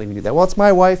 I can't leave you do that. Well, it's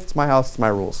my wife, it's my house, it's my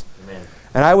rules. Amen.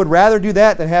 And I would rather do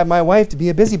that than have my wife to be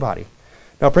a busybody.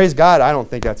 Now, praise God, I don't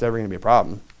think that's ever going to be a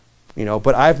problem, you know.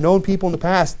 But I've known people in the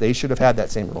past, they should have had that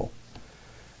same rule.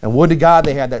 And would to God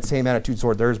they had that same attitude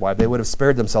toward their wife. They would have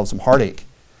spared themselves some heartache.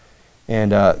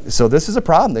 And so this is a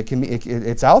problem that can be,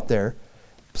 it's out there.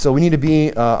 So we need to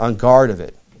be on guard of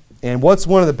it. And what's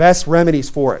one of the best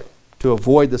remedies for it to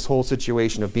avoid this whole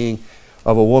situation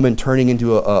of a woman turning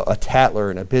into a tattler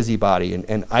and a busybody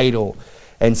and idle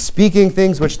and speaking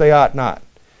things which they ought not?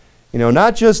 You know,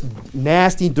 not just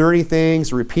nasty, dirty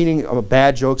things, or repeating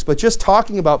bad jokes, but just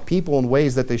talking about people in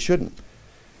ways that they shouldn't.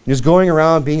 Just going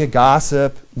around being a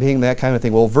gossip, being that kind of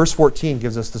thing. Well, verse 14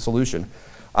 gives us the solution.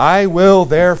 I will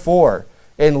therefore,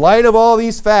 in light of all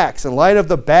these facts, in light of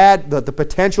the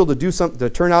potential to do something, to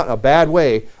turn out in a bad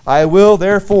way, I will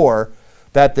therefore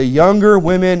that the younger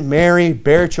women marry,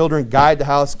 bear children, guide the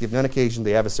house, give none occasion to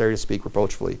the adversary to speak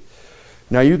reproachfully.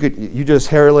 Now you just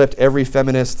hair-lift every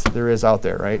feminist there is out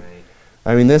there, right?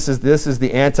 I mean, this is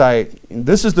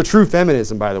the true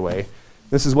feminism, by the way.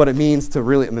 This is what it means to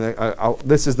really, I mean,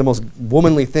 this is the most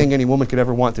womanly thing any woman could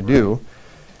ever want to do,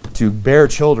 to bear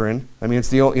children. I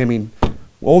mean,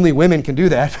 only women can do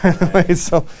that.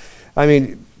 So, I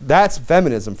mean, that's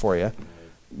feminism for you.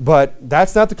 But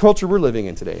that's not the culture we're living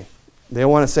in today. They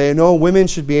want to say, no, women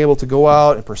should be able to go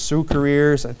out and pursue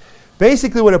careers. And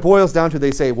basically what it boils down to,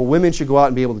 they say, well, women should go out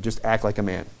and be able to just act like a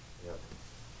man.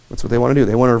 That's what they want to do.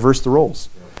 They want to reverse the roles.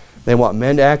 They want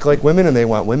men to act like women, and they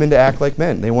want women to act like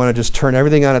men. They want to just turn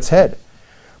everything on its head.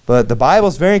 But the Bible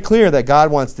is very clear that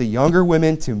God wants the younger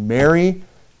women to marry,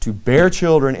 to bear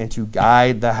children, and to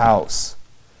guide the house.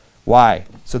 Why?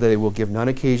 So that they will give none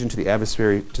occasion to the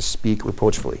adversary to speak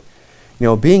reproachfully. You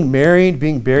know, being married,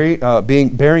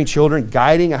 bearing children,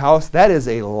 guiding a house, that is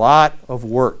a lot of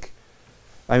work.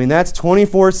 I mean, that's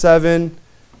 24/7,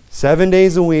 7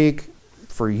 days a week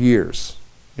for years.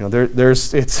 You know,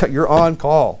 you're on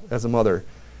call as a mother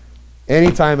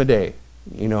any time of day.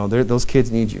 You know, those kids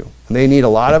need you. And they need a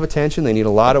lot of attention. They need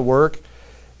a lot of work.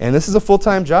 And this is a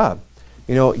full-time job.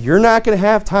 You know, you're not going to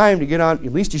have time to get on,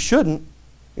 at least you shouldn't.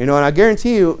 You know, and I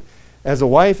guarantee you, as a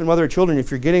wife and mother of children,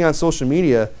 if you're getting on social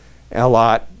media a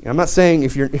lot, I'm not saying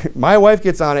my wife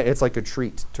gets on it, it's like a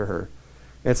treat to her.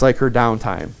 It's like her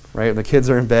downtime, right? The kids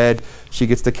are in bed, she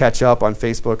gets to catch up on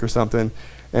Facebook or something,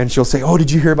 and she'll say, oh,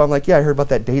 did you hear about, I'm like, yeah, I heard about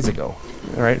that days ago,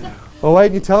 all right? Well, why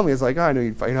didn't you tell me? It's like, oh, I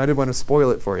knew I didn't want to spoil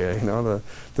it for you, you know,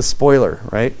 the spoiler,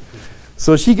 right?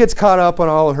 So she gets caught up on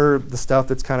all of the stuff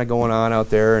that's kind of going on out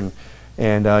there, and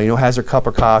you know, has her cup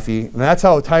of coffee. And that's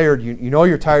how tired, you know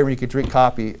you're tired when you could drink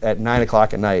coffee at 9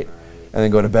 o'clock at night and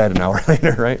then go to bed an hour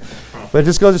later, right? But it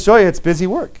just goes to show you it's busy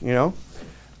work, you know?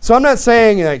 So I'm not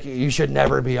saying like you should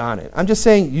never be on it. I'm just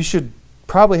saying you should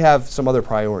probably have some other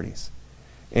priorities.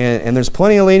 And there's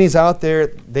plenty of ladies out there,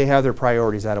 they have their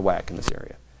priorities out of whack in this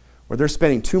area, where they're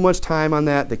spending too much time on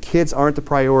that. The kids aren't the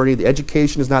priority. The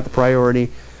education is not the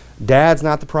priority. Dad's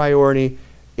not the priority.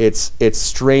 It's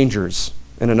strangers.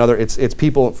 And it's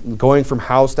people going from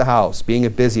house to house, being a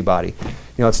busybody.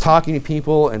 You know, it's talking to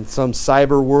people in some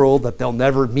cyber world that they'll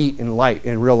never meet in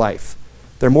real life.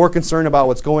 They're more concerned about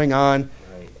what's going on,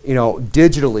 you know,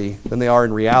 digitally than they are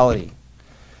in reality.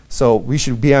 So we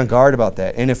should be on guard about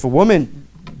that. And if a woman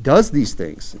does these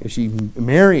things, if she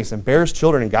marries and bears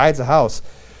children and guides a house,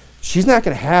 she's not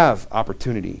going to have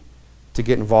opportunity to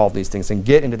get involved in these things and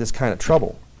get into this kind of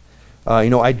trouble.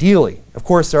 You know, ideally, of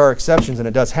course, there are exceptions and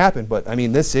it does happen, but I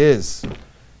mean, this is,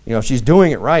 you know, if she's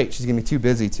doing it right, she's going to be too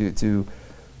busy to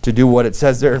do what it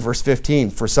says there in verse 15.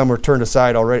 For some were turned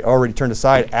aside already turned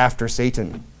aside after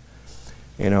Satan.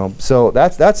 You know, so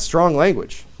that's strong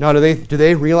language. Now, do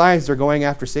they realize they're going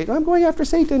after Satan? I'm going after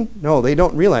Satan. No, they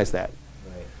don't realize that.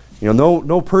 Right. You know,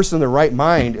 no person in their right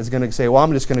mind is going to say, well, I'm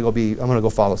going to go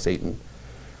follow Satan.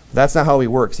 That's not how he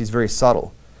works. He's very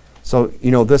subtle. So, you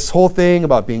know, this whole thing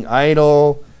about being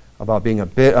idle, about being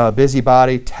a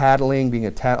busybody, tattling, being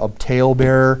a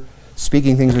talebearer,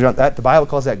 speaking things that the Bible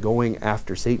calls that going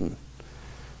after Satan,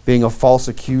 being a false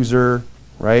accuser,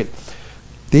 right?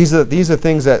 These are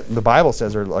things that the Bible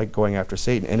says are like going after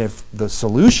Satan. And if the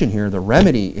solution here, the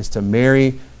remedy, is to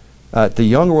marry the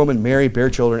younger woman, marry,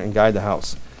 bear children, and guide the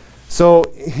house. So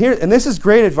here, and this is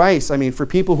great advice. I mean, for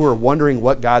people who are wondering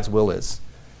what God's will is.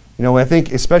 You know, I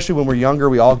think especially when we're younger,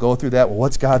 we all go through that. Well,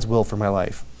 what's God's will for my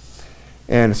life?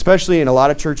 And especially in a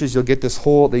lot of churches, you'll get this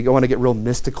whole, they want to get real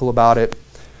mystical about it.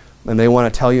 And they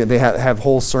want to tell you, they have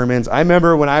whole sermons. I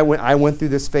remember when I went through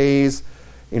this phase,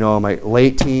 you know, my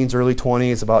late teens, early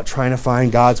 20s, about trying to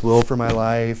find God's will for my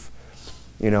life.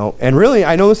 You know, and really,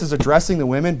 I know this is addressing the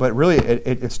women, but really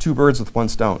it's two birds with one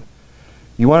stone.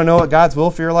 You want to know what God's will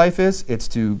for your life is? It's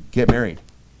to get married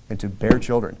and to bear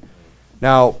children.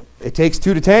 Now, it takes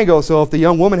two to tango, so if the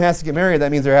young woman has to get married,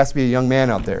 that means there has to be a young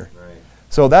man out there. Right.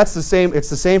 So that's the same. It's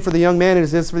the same for the young man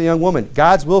as it is for the young woman.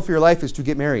 God's will for your life is to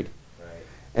get married. Right.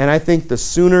 And I think the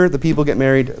sooner the people get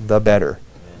married, the better.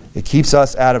 Amen. It keeps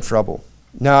us out of trouble.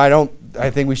 Now,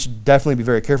 I think we should definitely be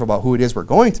very careful about who it is we're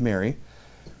going to marry,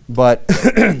 but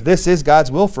this is God's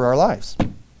will for our lives.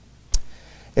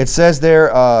 It says there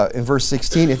in verse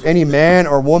 16, if any man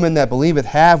or woman that believeth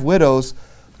have widows,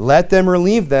 let them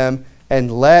relieve them, and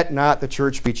let not the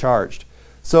church be charged.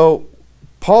 So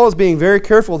Paul is being very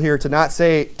careful here to not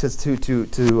say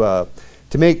to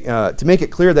make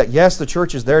it clear that yes, the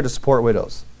church is there to support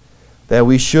widows, that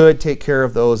we should take care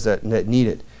of those that need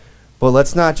it, but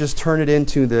let's not just turn it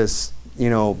into this, you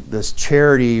know, this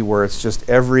charity where it's just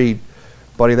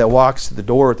everybody that walks to the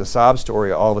door with the sob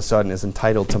story all of a sudden is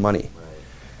entitled to money. Right.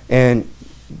 And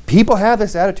people have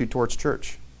this attitude towards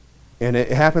church, and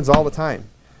it happens all the time.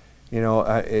 You know,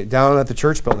 down at the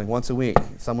church building once a week,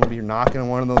 someone will be knocking on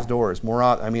one of those doors.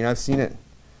 I mean, I've seen it.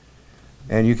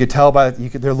 And you could tell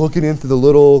they're looking in through the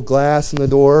little glass in the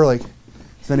door, like,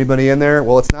 is anybody in there?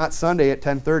 Well, it's not Sunday at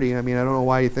 10:30. I mean, I don't know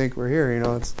why you think we're here, you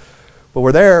know. But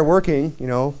we're there working, you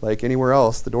know, like anywhere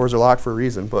else. The doors are locked for a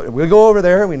reason. But we go over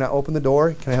there, we not open the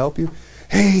door. Can I help you?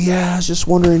 Hey, yeah, I was just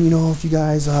wondering, you know, if you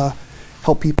guys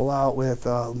help people out with,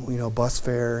 you know, bus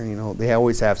fare. And, you know, they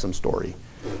always have some story.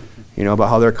 You know, about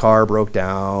how their car broke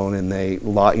down and they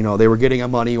were getting a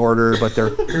money order, but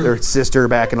their sister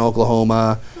back in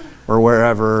Oklahoma or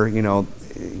wherever, you know,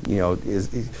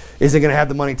 isn't going to have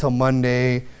the money till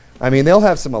Monday. I mean, they'll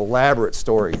have some elaborate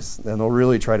stories and they'll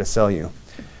really try to sell you.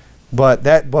 But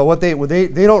what they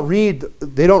don't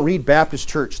read Baptist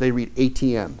Church, they read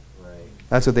ATM. Right.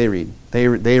 That's what they read. They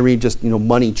read just, you know,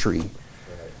 money tree.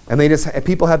 Right. And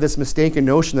people have this mistaken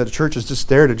notion that the church is just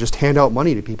there to just hand out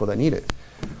money to people that need it.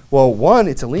 Well, one,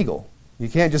 it's illegal. You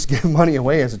can't just give money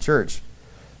away as a church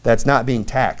that's not being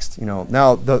taxed. You know,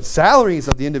 now the salaries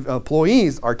of the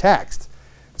employees are taxed.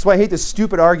 That's why I hate this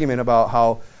stupid argument about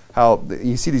how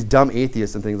you see these dumb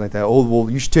atheists and things like that. Oh, well,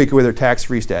 you should take away their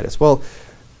tax-free status. Well,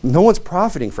 no one's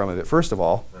profiting from it, first of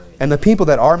all, right. And the people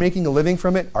that are making a living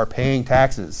from it are paying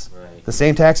taxes, right. The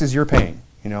same taxes you're paying.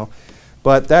 You know,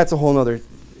 but that's a whole other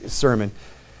sermon.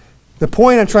 The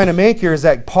point I'm trying to make here is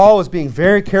that Paul is being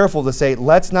very careful to say,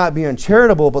 let's not be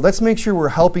uncharitable, but let's make sure we're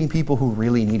helping people who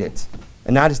really need it,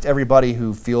 and not just everybody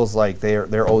who feels like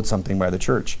they're owed something by the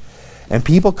church. And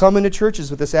people come into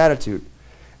churches with this attitude.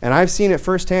 And I've seen it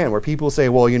firsthand where people say,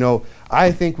 well, you know,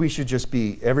 I think we should just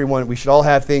be we should all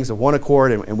have things of one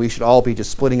accord, and we should all be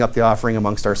just splitting up the offering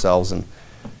amongst ourselves and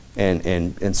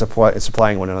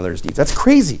supplying one another's needs. That's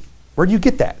crazy. Where do you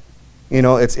get that? You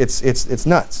know, it's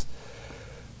nuts.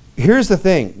 here's the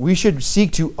thing. We should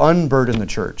seek to unburden the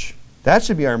church. That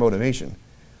should be our motivation.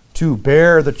 To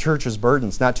bear the church's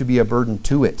burdens, not to be a burden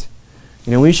to it.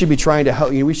 We should be trying to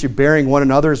help. We should be bearing one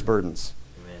another's burdens.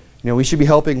 Amen. We should be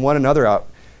helping one another out.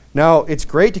 Now, it's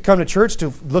great to come to church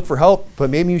to look for help, but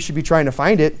maybe you should be trying to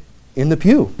find it in the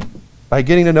pew by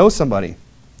getting to know somebody,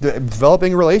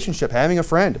 developing a relationship, having a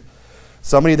friend,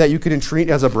 somebody that you could entreat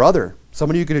as a brother,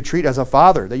 somebody you could entreat as a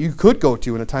father that you could go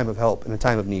to in a time of help, in a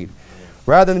time of need,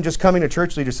 rather than just coming to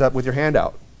church leadership with your hand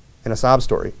out in a sob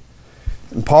story.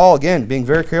 And Paul, again, being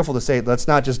very careful to say, let's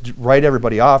not just write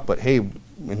everybody off, but hey,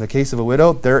 in the case of a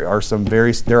widow, there are some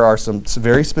very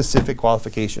specific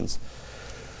qualifications.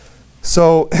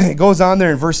 So it goes on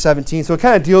there in verse 17. So it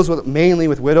kind of deals mainly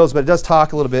with widows, but it does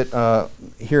talk a little bit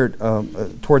here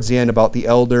towards the end about the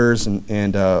elders and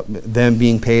them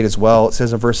being paid as well. It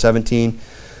says in verse 17,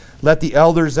 let the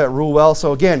elders that rule well.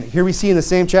 So again, here we see in the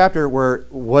same chapter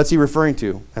what's he referring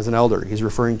to as an elder? He's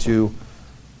referring to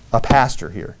a pastor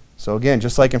here. So again,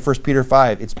 just like in 1 Peter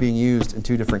 5, it's being used in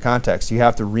two different contexts. You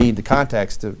have to read the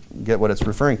context to get what it's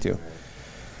referring to.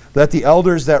 Let the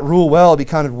elders that rule well be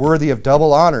counted worthy of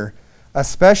double honor,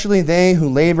 especially they who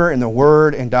labor in the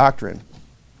word and doctrine.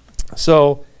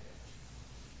 So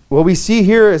what we see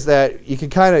here is that you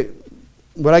can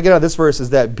what I get out of this verse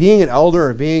is that being an elder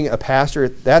or being a pastor,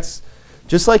 that's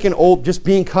just like just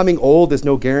becoming old is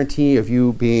no guarantee of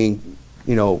you being,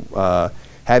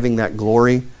 having that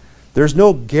glory. There's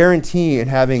no guarantee in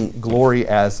having glory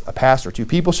as a pastor.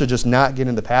 People should just not get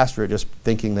into pastorate just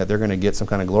thinking that they're going to get some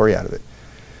kind of glory out of it.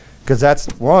 Because that's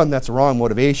a wrong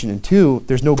motivation. And two,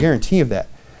 there's no guarantee of that.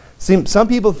 See, some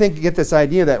people get this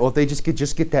idea that, well, if they just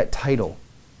get that title,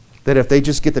 that if they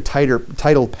just get the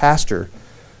title pastor,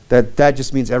 that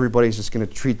just means everybody's just going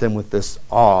to treat them with this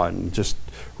awe and just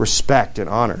respect and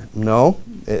honor. No,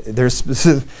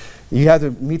 you have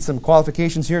to meet some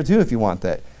qualifications here too if you want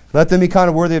that. Let them be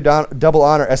counted worthy of double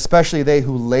honor, especially they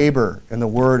who labor in the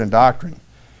word and doctrine.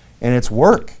 And it's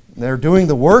work. They're doing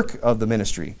the work of the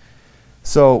ministry.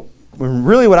 So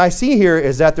really what I see here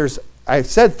is that I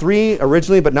said 3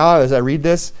 originally, but now as I read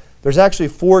this, there's actually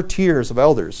 4 tiers of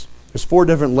elders. There's 4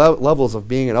 different levels of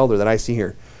being an elder that I see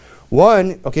here.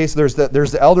 One, okay, so there's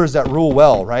the elders that rule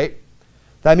well, right?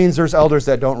 That means there's elders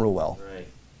that don't rule well. Right.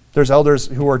 There's elders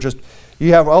who are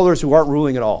you have elders who aren't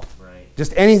ruling at all.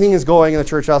 Just anything is going in the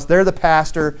church house. They're the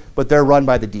pastor, but they're run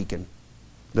by the deacon.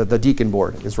 The deacon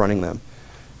board is running them.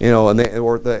 And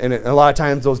a lot of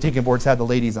times those deacon boards have the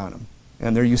ladies on them.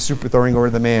 And they're usurping over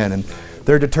the man. And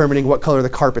they're determining what color the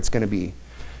carpet's going to be.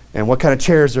 And what kind of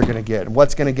chairs they're going to get. And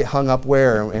what's going to get hung up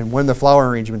where. And when the flower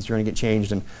arrangements are going to get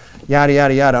changed. And yada,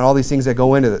 yada, yada. And all these things that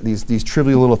go into these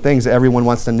trivial little things that everyone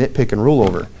wants to nitpick and rule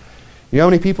over. You know how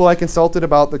many people I consulted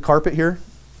about the carpet here?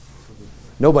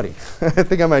 Nobody. I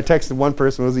think I might have texted one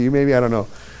person. Was it you maybe? I don't know.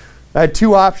 I had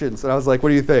 2 options. And I was like, what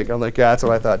do you think? I'm like, yeah, that's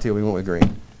what I thought too. We went with green.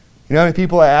 You know how many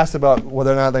people I asked about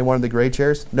whether or not they wanted the gray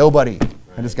chairs? Nobody. Right.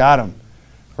 I just got them.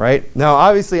 Right? Now,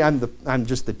 obviously, I'm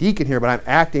just the deacon here, but I'm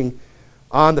acting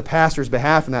on the pastor's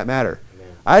behalf in that matter.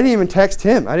 Amen. I didn't even text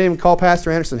him. I didn't even call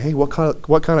Pastor Anderson, hey, what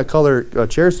kind of color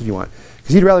chairs did you want?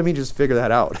 Because he'd rather me just figure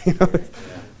that out. Yeah.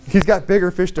 He's got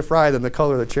bigger fish to fry than the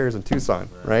color of the chairs in Tucson,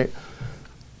 right?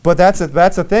 But that's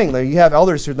the thing. Like, you have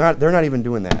elders who they're not even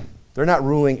doing that. They're not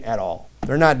ruling at all.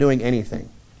 They're not doing anything.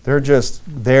 They're just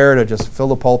there to just fill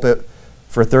the pulpit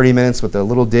for 30 minutes with a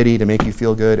little ditty to make you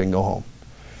feel good and go home.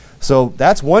 So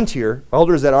that's one tier,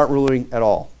 elders that aren't ruling at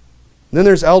all. And then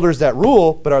there's elders that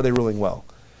rule, but are they ruling well?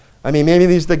 I mean, maybe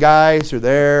these are the guys who are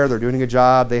there, they're doing a good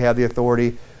job, they have the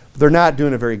authority, but they're not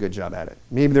doing a very good job at it.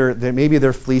 Maybe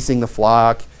they're fleecing the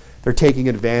flock, they're taking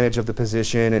advantage of the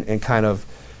position and kind of,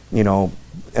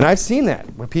 and I've seen that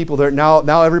when people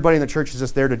now everybody in the church is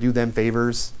just there to do them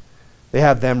favors. They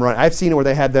have them run. I've seen it where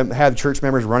they have church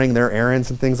members running their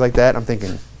errands and things like that. I'm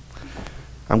thinking,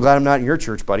 I'm glad I'm not in your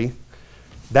church, buddy.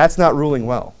 That's not ruling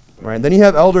well, right? And then you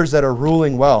have elders that are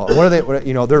ruling well. What are they?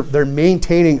 They're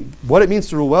maintaining. What it means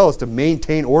to rule well is to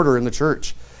maintain order in the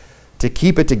church, to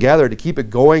keep it together, to keep it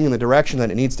going in the direction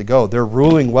that it needs to go. They're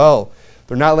ruling well.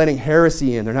 They're not letting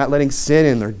heresy in. They're not letting sin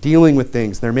in. They're dealing with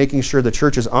things. They're making sure the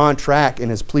church is on track and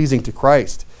is pleasing to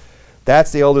Christ.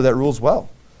 That's the elder that rules well.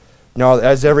 Now,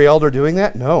 is every elder doing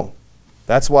that? No.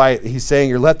 That's why he's saying,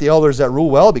 you let the elders that rule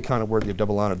well be counted worthy of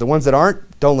double honor. The ones that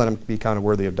aren't, don't let them be counted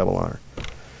worthy of double honor.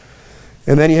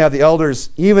 And then you have the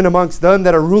elders, even amongst them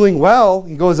that are ruling well,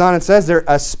 he goes on and says, they're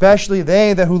especially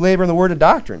they that who labor in the word of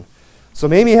doctrine. So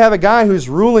maybe you have a guy who's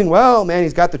ruling well, man,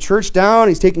 he's got the church down,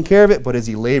 he's taking care of it, but is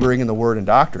he laboring in the word and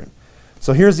doctrine?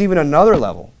 So here's even another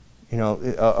level,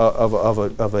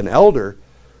 of an elder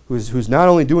who's not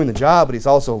only doing the job, but he's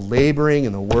also laboring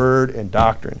in the word and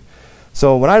doctrine.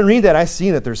 So when I read that, I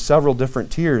see that there's several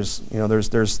different tiers. You know,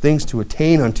 there's things to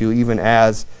attain unto even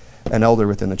as an elder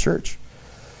within the church.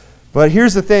 But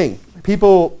here's the thing,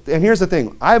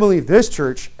 I believe this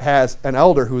church has an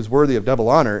elder who is worthy of double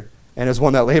honor and is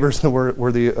one that labors in the word,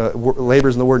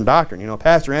 labors in the word and doctrine. You know,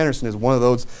 Pastor Anderson is one of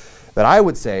those that I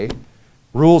would say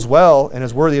rules well and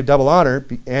is worthy of double honor,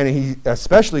 and he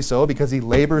especially so because he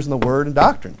labors in the word and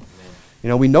doctrine. You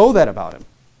know, we know that about him.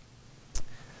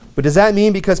 But does that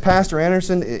mean because Pastor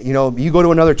Anderson, you know, you go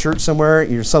to another church somewhere,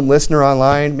 you're some listener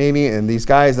online maybe, and these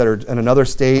guys that are in another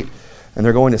state, and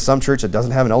they're going to some church that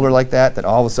doesn't have an elder like that, that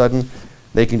all of a sudden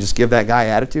they can just give that guy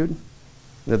attitude?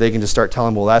 That they can just start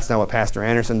telling, well, that's not what Pastor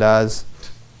Anderson does.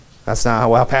 That's not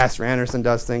how Pastor Anderson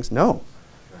does things. No.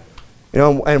 You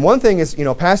know, and one thing is, you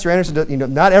know, Pastor Anderson, you know,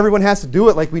 not everyone has to do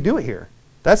it like we do it here.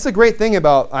 That's the great thing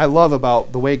I love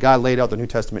about the way God laid out the New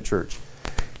Testament church.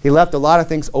 He left a lot of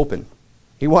things open.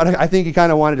 I think he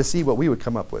kind of wanted to see what we would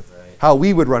come up with, how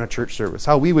we would run a church service,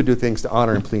 how we would do things to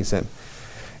honor and please him.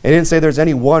 He didn't say there's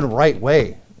any one right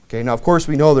way. Okay, now of course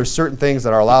we know there's certain things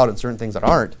that are allowed and certain things that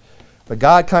aren't, but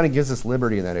God kind of gives us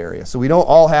liberty in that area. So we don't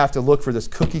all have to look for this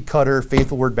cookie cutter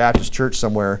Faithful Word Baptist church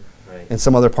somewhere in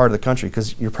some other part of the country,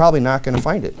 because you're probably not going to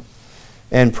find it.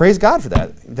 And praise God for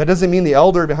that. That doesn't mean the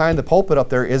elder behind the pulpit up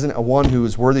there isn't a one who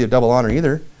is worthy of double honor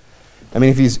either. I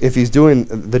mean, if he's doing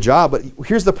the job. But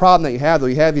here's the problem that you have, though.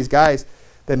 You have these guys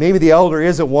that maybe the elder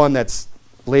isn't one that's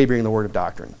laboring the word of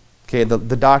doctrine. Okay, the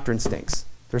doctrine stinks.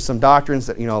 There's some doctrines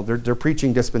that, you know, they're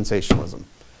preaching dispensationalism.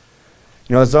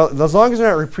 You know, as long as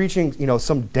they're not preaching, you know,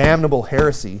 some damnable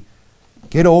heresy,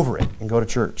 get over it and go to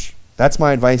church. That's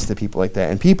my advice to people like that.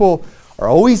 And people are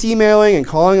always emailing and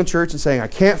calling a church and saying, I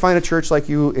can't find a church like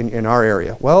you in our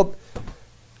area. Well,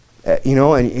 you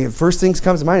know, and first things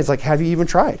comes to mind is like, have you even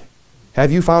tried? Can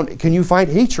you find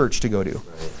a church to go to?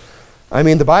 Right. I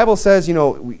mean, the Bible says, you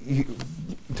know,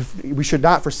 we should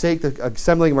not forsake the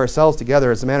assembling of ourselves together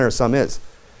as the manner of some is.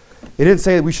 It didn't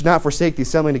say that we should not forsake the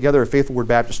assembling together of Faithful Word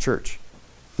Baptist Church.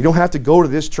 You don't have to go to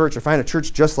this church or find a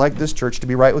church just like this church to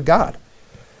be right with God.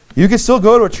 You can still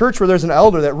go to a church where there's an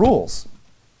elder that rules,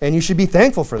 and you should be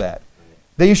thankful for that.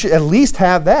 That you should at least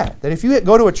have that. That if you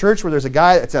go to a church where there's a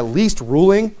guy that's at least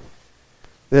ruling,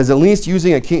 that is at least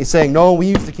using saying, no, we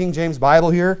use the King James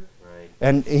Bible here,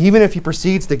 and even if he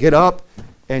proceeds to get up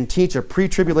and teach a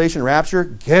pre-tribulation rapture,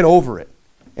 get over it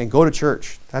and go to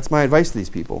church. That's my advice to these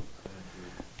people.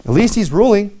 At least he's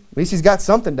ruling. At least he's got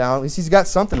something down. At least he's got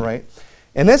something right.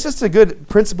 And that's just a good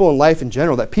principle in life in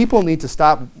general, that people need to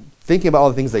stop thinking about all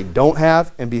the things they don't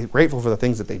have and be grateful for the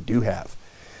things that they do have.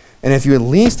 And if you at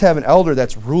least have an elder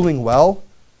that's ruling well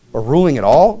or ruling at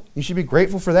all, you should be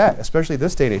grateful for that, especially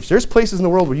this day and age. There's places in the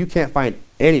world where you can't find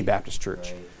any Baptist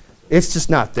church. It's just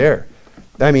not there.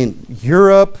 I mean,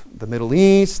 Europe, the Middle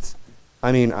East,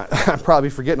 I mean, I'm probably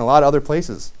forgetting a lot of other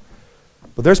places.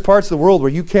 But there's parts of the world where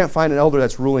you can't find an elder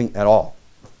that's ruling at all.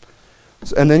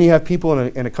 So, and then you have people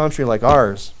in a country like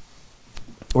ours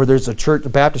where there's a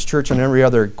Baptist church on every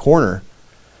other corner.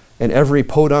 In every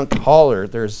podunk holler,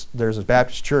 there's a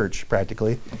Baptist church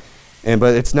practically.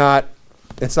 But it's not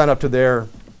up to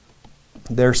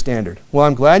their standard. Well,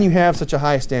 I'm glad you have such a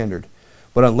high standard.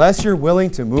 But unless you're willing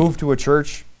to move to a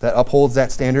church that upholds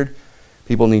that standard,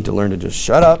 people need to learn to just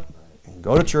shut up and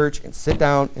go to church and sit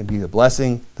down and be the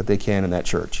blessing that they can in that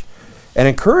church. And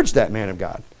encourage that man of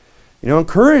God. You know,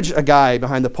 encourage a guy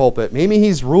behind the pulpit. Maybe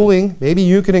he's ruling. Maybe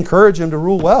you can encourage him to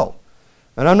rule well.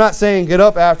 And I'm not saying get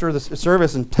up after the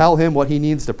service and tell him what he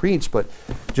needs to preach, but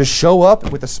just show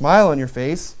up with a smile on your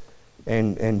face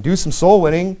and do some soul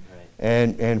winning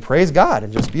and praise God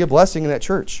and just be a blessing in that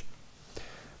church.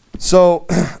 So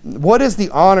what is the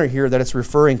honor here that it's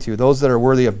referring to, those that are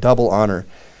worthy of double honor?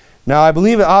 Now, I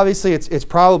believe obviously it's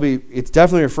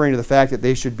definitely referring to the fact that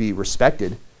they should be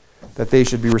respected, that they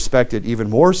should be respected even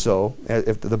more so,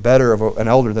 if the better of an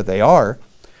elder that they are,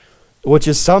 which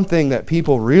is something that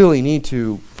people really need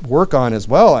to work on as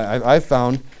well. I've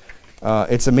found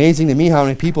it's amazing to me how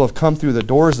many people have come through the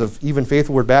doors of even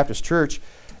Faithful Word Baptist Church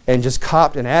and just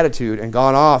copped an attitude and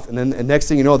gone off, and then the next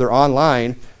thing you know, they're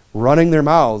online running their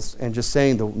mouths and just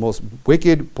saying the most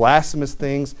wicked, blasphemous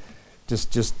things,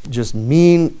 just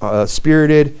mean,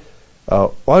 spirited,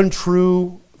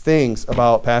 untrue things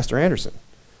about Pastor Anderson.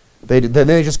 Then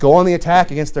they just go on the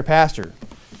attack against their pastor.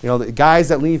 You know, the guys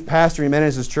that leave Pastor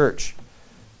Jimenez's church,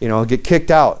 you know, get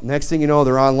kicked out. Next thing you know,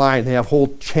 they're online. They have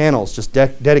whole channels just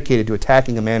dedicated to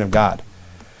attacking a man of God.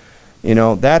 You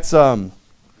know, that's not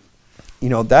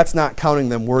counting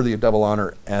them worthy of double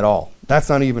honor at all. That's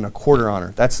not even a quarter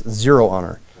honor. That's zero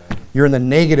honor. You're in the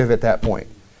negative at that point.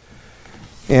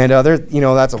 And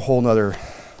that's a whole nother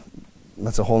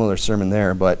sermon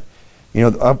there. But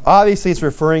obviously it's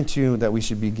referring to that we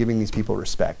should be giving these people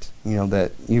respect.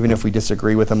 That even if we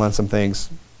disagree with them on some things,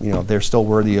 they're still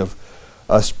worthy of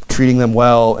us treating them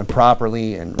well and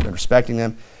properly and respecting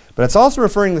them. But it's also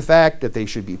referring to the fact that they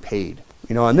should be paid.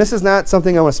 And this is not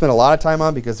something I want to spend a lot of time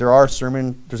on, because there's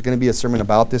going to be a sermon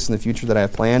about this in the future that I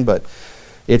have planned, but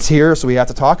it's here, so we have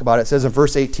to talk about it. It says in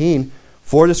verse 18,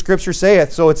 for the scripture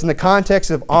saith, so it's in the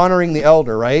context of honoring the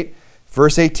elder, right?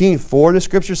 Verse 18, for the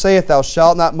scripture saith, thou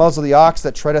shalt not muzzle the ox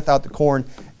that treadeth out the corn,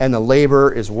 and the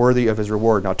laborer is worthy of his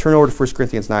reward. Now turn over to 1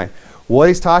 Corinthians 9. What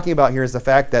he's talking about here is the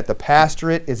fact that the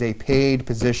pastorate is a paid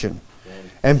position.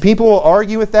 And people will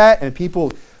argue with that, and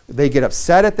they get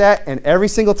upset at that, and every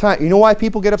single time, you know why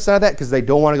people get upset at that? Because they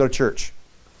don't want to go to church.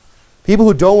 People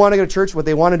who don't want to go to church, what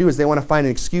they want to do is they want to find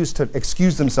an excuse to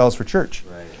excuse themselves for church.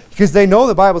 Right. Because they know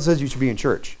the Bible says you should be in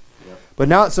church. Yep. But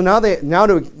now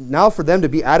for them to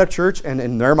be out of church and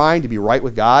in their mind to be right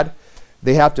with God,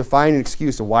 they have to find an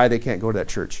excuse of why they can't go to that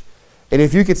church. And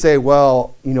if you could say,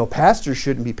 well, pastors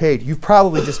shouldn't be paid, you've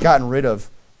probably just gotten rid of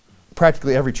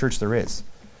practically every church there is.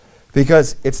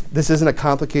 Because this isn't a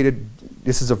complicated,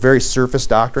 this is a very surface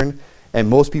doctrine, and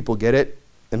most people get it,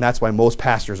 and that's why most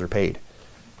pastors are paid.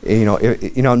 Now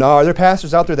are there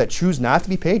pastors out there that choose not to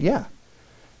be paid? Yeah.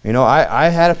 I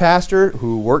had a pastor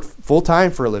who worked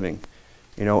full-time for a living,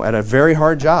 at a very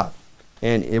hard job.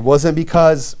 And it wasn't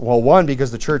because,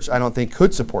 because the church, I don't think,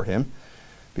 could support him.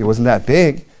 It wasn't that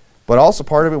big. But also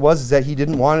part of it was that he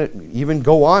didn't want to even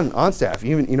go on staff.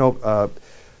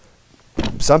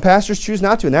 Some pastors choose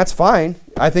not to, and that's fine.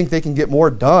 I think they can get more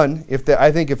done.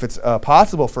 I think if it's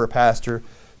possible for a pastor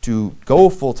to go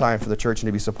full-time for the church and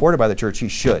to be supported by the church, he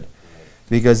should.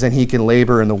 Because then he can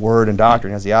labor in the word and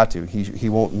doctrine as he ought to. He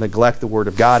won't neglect the word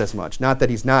of God as much. Not that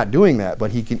he's not doing that,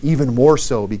 but he can even more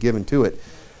so be given to it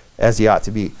as he ought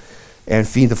to be, and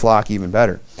feed the flock even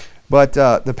better. But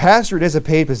the pastorate is a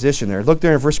paid position there. Look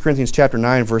there in 1 Corinthians chapter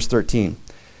 9, verse 13.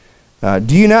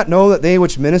 Do you not know that they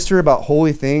which minister about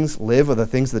holy things live of the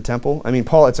things of the temple? I mean,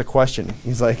 Paul, it's a question.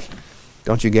 He's like,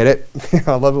 don't you get it?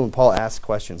 I love it when Paul asks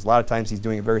questions. A lot of times he's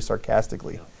doing it very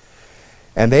sarcastically.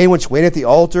 And they which wait at the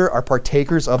altar are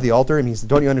partakers of the altar. And he's,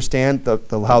 don't you understand how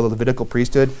the Levitical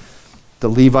priesthood, the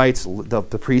Levites,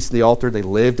 the priests of the altar, they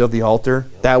lived of the altar.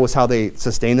 That was how they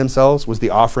sustained themselves, was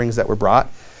the offerings that were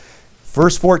brought.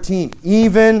 Verse 14,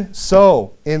 even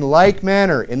so, in like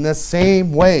manner, in the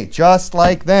same way, just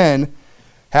like then,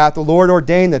 hath the Lord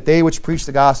ordained that they which preach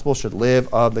the gospel should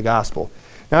live of the gospel.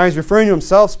 Now he's referring to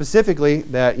himself specifically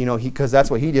that, because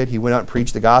that's what he did. He went out and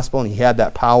preached the gospel, and he had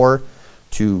that power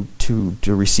to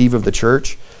receive of the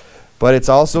church. But it's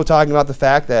also talking about the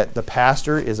fact that the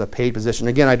pastor is a paid position.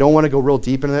 Again, I don't want to go real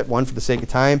deep into it, one, for the sake of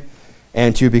time,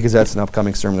 and two, because that's an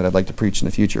upcoming sermon that I'd like to preach in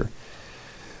the future.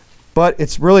 But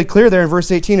it's really clear there in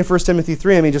verse 18 of 1 Timothy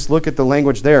 3. I mean, just look at the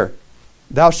language there.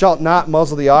 Thou shalt not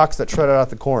muzzle the ox that treadeth out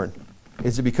the corn.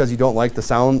 Is it because you don't like the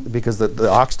sound, because the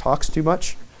ox talks too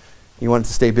much? You want it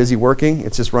to stay busy working?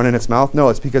 It's just running its mouth? No,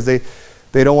 it's because they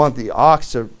don't want the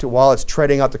ox to while it's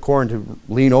treading out the corn, to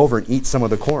lean over and eat some of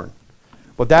the corn.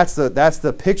 But that's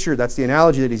the picture, that's the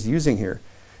analogy that he's using here.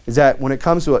 Is that when it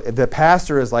comes to the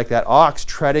pastor is like that ox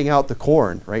treading out the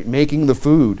corn, right? Making the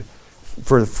food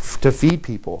to feed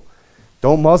people.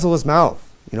 Don't muzzle his mouth.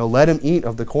 Let him eat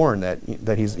of the corn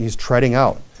that he's treading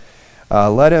out.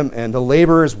 Let him, and the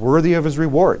laborer is worthy of his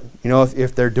reward.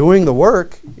 If they're doing the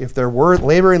work, if they're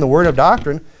laboring the word of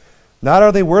doctrine, not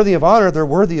are they worthy of honor, they're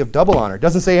worthy of double honor. It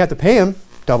doesn't say you have to pay him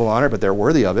double honor, but they're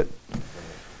worthy of it.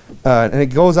 And it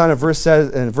goes on in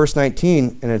verse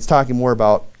 19, and it's talking more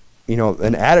about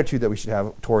an attitude that we should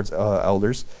have towards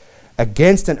elders.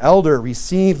 Against an elder,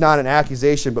 receive not an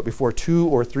accusation, but before 2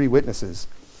 or 3 witnesses.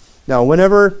 Now,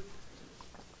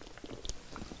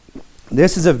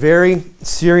 this is a very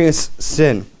serious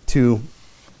sin to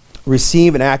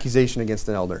receive an accusation against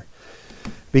an elder.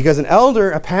 Because an elder,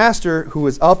 a pastor who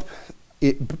is up,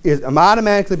 it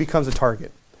automatically becomes a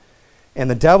target. And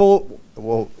the devil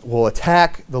will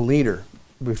attack the leader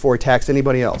before he attacks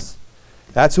anybody else.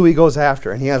 That's who he goes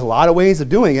after. And he has a lot of ways of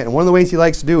doing it. And one of the ways he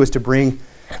likes to do is to bring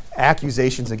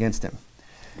accusations against him.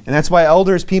 And that's why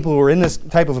elders, people who are in this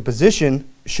type of a position,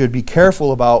 should be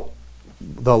careful about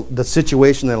the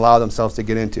situation they allow themselves to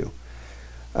get into.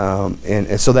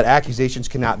 And so that accusations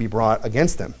cannot be brought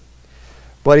against them.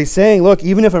 But he's saying, look,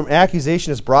 even if an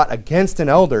accusation is brought against an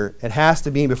elder, it has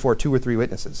to be before 2 or 3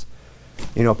 witnesses.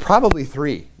 Probably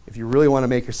 3. If you really want to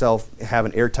make yourself have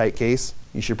an airtight case,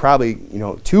 you should probably,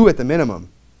 2 at the minimum.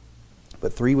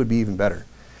 But 3 would be even better.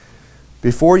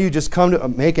 Before you just come to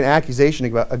make an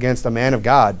accusation against a man of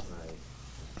God,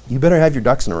 you better have your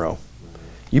ducks in a row.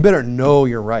 You better know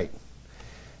you're right.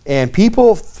 And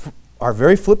people are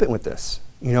very flippant with this.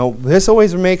 You know, this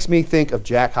always makes me think of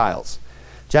Jack Hiles.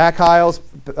 Jack Hiles,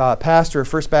 pastor of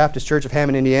First Baptist Church of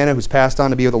Hammond, Indiana, who's passed on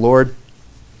to be with the Lord.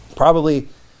 Probably,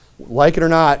 like it or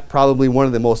not, probably one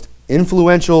of the most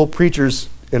influential preachers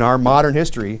in our modern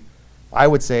history. I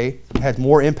would say had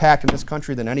more impact in this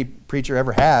country than any preacher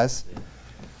ever has.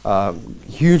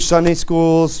 Huge Sunday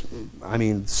schools, I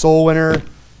mean, soul winner,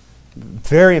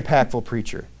 very impactful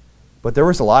preacher. But there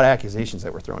was a lot of accusations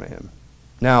that were thrown at him.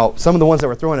 Now, some of the ones that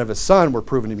were thrown at his son were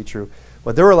proven to be true,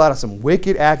 but there were a lot of some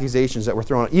wicked accusations that were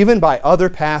thrown, even by other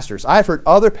pastors. I've heard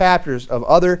other pastors of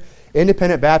other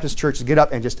independent Baptist churches get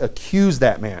up and just accuse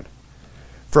that man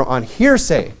on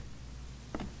hearsay,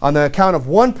 on the account of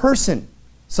one person.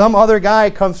 Some other guy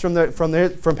comes from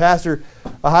Pastor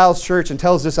Hiles' church and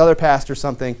tells this other pastor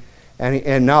something,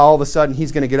 and now all of a sudden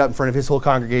he's going to get up in front of his whole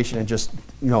congregation and just,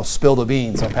 you know, spill the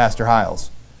beans on Pastor Hiles.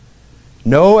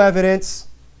 No evidence,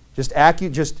 just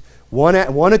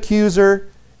one accuser,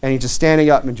 and he's just standing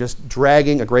up and just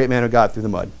dragging a great man of God through the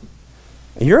mud.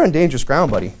 And you're on dangerous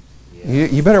ground, buddy. Yeah.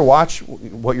 You better watch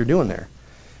what you're doing there.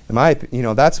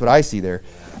 That's what I see there.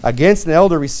 Yeah. Against an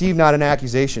elder, receive not an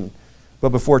accusation, but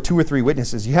before 2 or 3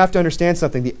 witnesses. You have to understand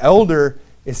something. The elder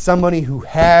is somebody who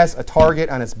has a target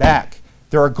on his back.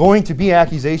 There are going to be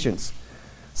accusations.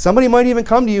 Somebody might even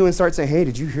come to you and start saying, hey,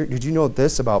 did you know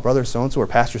this about brother so-and-so or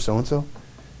pastor so-and-so?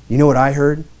 You know what I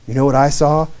heard? You know what I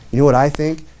saw? You know what I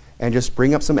think? And just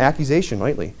bring up some accusation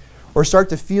lightly. Or start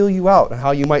to feel you out on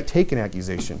how you might take an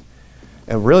accusation.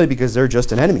 And really because they're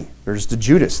just an enemy. They're just a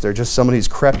Judas. They're just somebody who's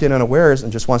crept in unawares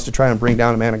and just wants to try and bring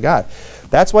down a man of God.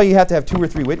 That's why you have to have 2 or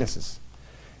 3 witnesses.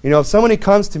 You know, if somebody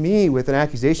comes to me with an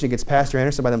accusation against Pastor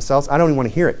Anderson by themselves, I don't even want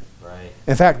to hear it. Right.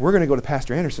 In fact, we're going to go to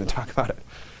Pastor Anderson and talk about it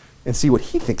and see what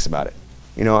he thinks about it.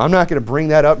 You know, I'm not going to bring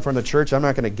that up in front of the church. I'm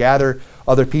not going to gather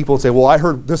other people and say, well, I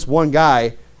heard this one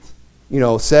guy, you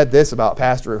know, said this about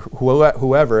Pastor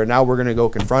whoever, and now we're going to go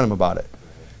confront him about it. You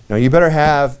know, you better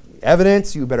have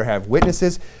evidence. You better have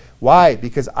witnesses. Why?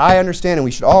 Because I understand, and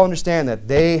we should all understand, that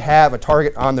they have a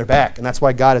target on their back. And that's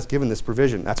why God has given this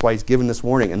provision. That's why he's given this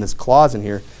warning and this clause in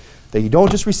here, that you don't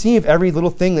just receive every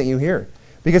little thing that you hear.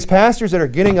 Because pastors that are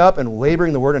getting up and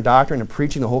laboring the word and doctrine and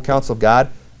preaching the whole counsel of God,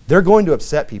 they're going to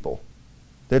upset people.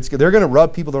 They're going to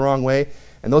rub people the wrong way,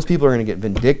 and those people are going to get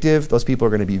vindictive. Those people are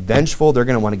going to be vengeful. They're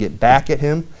going to want to get back at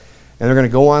him, and they're going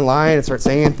to go online and start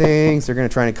saying things. They're going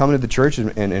to try and come into the church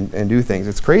and do things.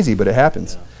 It's crazy, but it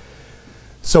happens. Yeah.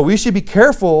 So we should be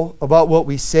careful about what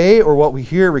we say or what we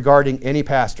hear regarding any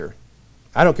pastor.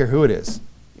 I don't care who it is.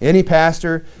 Any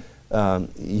pastor,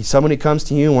 somebody comes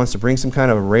to you and wants to bring some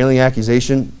kind of a railing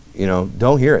accusation, you know,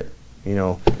 don't hear it. You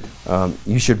know,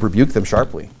 you should rebuke them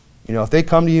sharply. You know, if they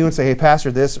come to you and say, hey,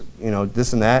 pastor, this, you know,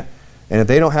 this and that, and if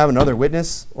they don't have another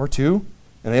witness or two,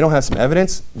 and they don't have some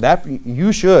evidence, that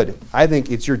you should, I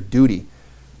think it's your duty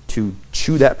to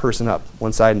chew that person up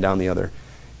one side and down the other.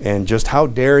 And just how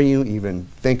dare you even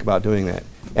think about doing that?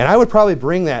 And I would probably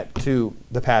bring that to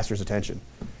the pastor's attention.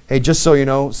 Hey, just so you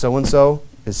know, so-and-so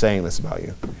is saying this about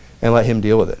you. And let him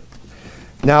deal with it.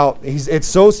 Now, it's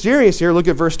so serious here. Look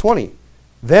at verse 20.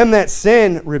 Them that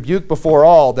sin rebuke before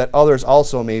all, that others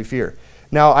also may fear.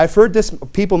 Now, I've heard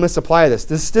people misapply this.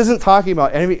 This isn't talking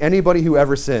about anybody who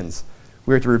ever sins.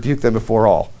 We are to rebuke them before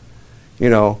all. You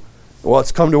know, well,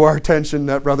 it's come to our attention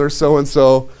that brother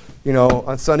so-and-so, you know,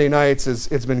 on Sunday nights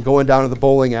it's been going down to the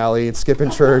bowling alley and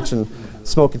skipping church and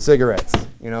smoking cigarettes.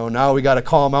 You know, now we got to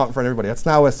call him out in front of everybody. That's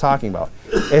not what it's talking about.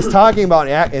 It's talking about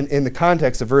in the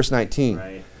context of verse 19.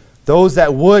 Right. Those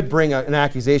that would bring an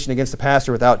accusation against the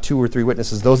pastor without 2 or 3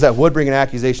 witnesses. Those that would bring an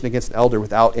accusation against an elder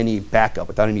without any backup,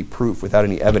 without any proof, without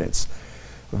any evidence.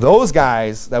 Those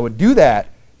guys that would do that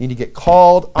need to get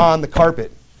called on the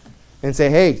carpet and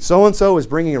say, hey, so-and-so is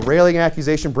bringing a railing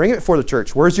accusation. Bring it before the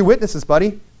church. Where's your witnesses,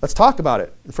 buddy? Let's talk about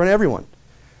it in front of everyone.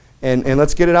 And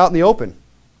let's get it out in the open.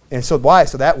 And so why?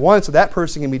 So that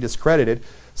person can be discredited,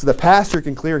 so the pastor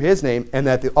can clear his name, and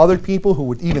that the other people who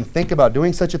would even think about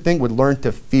doing such a thing would learn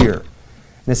to fear.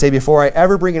 And to say, before I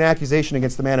ever bring an accusation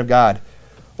against the man of God,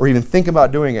 or even think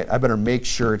about doing it, I better make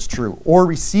sure it's true. Or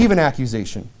receive an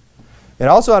accusation. It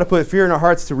also ought to put fear in our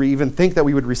hearts to even think that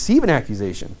we would receive an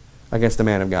accusation against the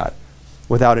man of God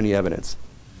without any evidence.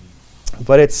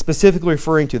 But it's specifically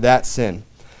referring to that sin,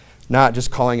 not just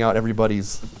calling out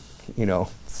everybody's, you know,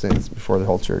 sins before the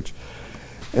whole church.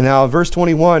 And now verse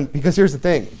 21, because here's the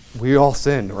thing, we all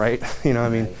sinned, right? You know, I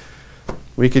mean,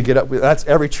 we could get up, that's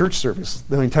every church service,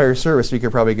 the entire service, we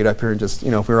could probably get up here and just,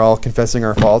 you know, if we were all confessing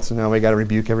our faults, and now we got to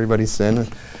rebuke everybody's sin,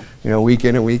 you know, week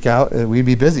in and week out, we'd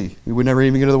be busy. We would never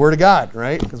even get to the Word of God,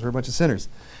 right? Because we're a bunch of sinners.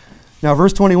 Now,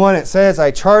 verse 21, it says,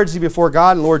 I charge thee before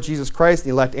God and Lord Jesus Christ, and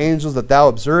the elect angels, that thou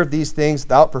observe these things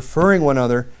without preferring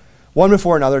one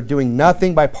before another, doing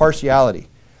nothing by partiality.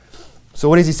 So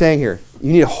what is he saying here?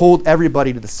 You need to hold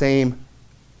everybody to the same,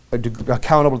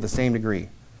 accountable to the same degree.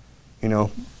 You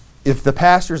know, if the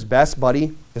pastor's best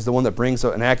buddy is the one that brings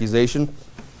an accusation,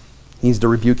 he needs to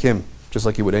rebuke him just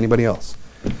like he would anybody else.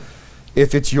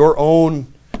 If it's your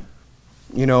own,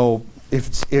 you know,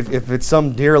 if it's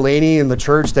some dear lady in the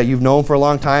church that you've known for a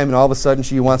long time and all of a sudden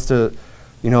she wants to,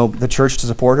 you know, the church to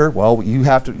support her, well,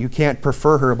 you can't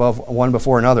prefer her above one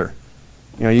before another.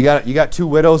 You know, you got two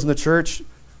widows in the church.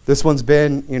 This one's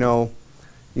been,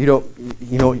 she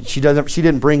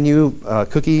didn't bring you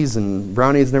cookies and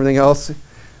brownies and everything else,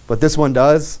 but this one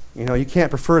does. You know, you can't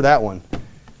prefer that one.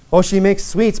 Oh, she makes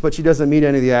sweets, but she doesn't meet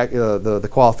any of the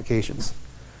qualifications.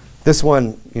 This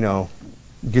one, you know,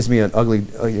 gives me an ugly,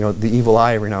 the evil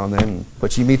eye every now and then,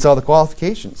 but she meets all the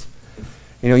qualifications.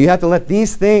 You know, you have to let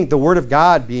these things, the Word of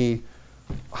God, be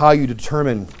how you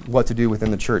determine what to do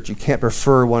within the church. You can't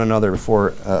prefer one another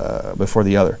before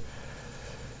the other.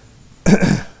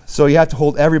 So you have to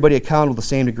hold everybody accountable to the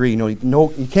same degree.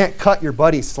 You can't cut your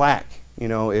buddy slack. You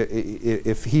know,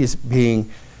 if he's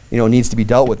being, needs to be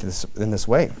dealt with in this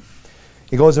way.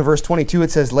 He goes in verse 22.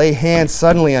 It says, "Lay hands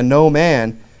suddenly on no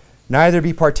man, neither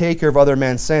be partaker of other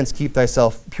men's sins. Keep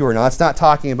thyself pure." Now, that's not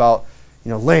talking about,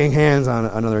 laying hands on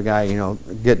another guy,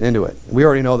 getting into it. We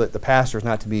already know that the pastor is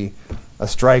not to be a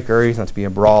striker. He's not to be a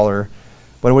brawler.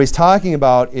 But what he's talking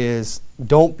about is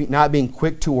not being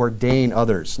quick to ordain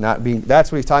others.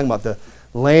 That's what he's talking about. The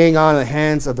laying on of the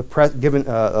hands of the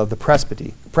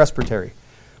presbytery,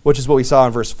 which is what we saw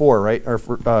in verse 4, right?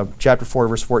 Or chapter 4,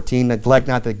 verse 14. "Neglect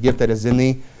not the gift that is in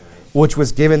thee, which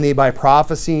was given thee by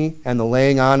prophecy, and the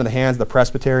laying on of the hands of the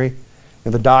presbytery."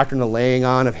 And the doctrine of laying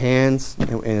on of hands,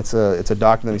 and it's a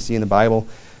doctrine that we see in the Bible.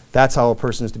 That's how a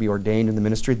person is to be ordained in the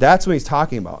ministry. That's what he's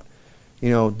talking about.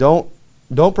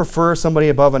 Don't prefer somebody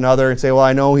above another and say, well,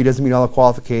 I know he doesn't meet all the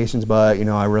qualifications, but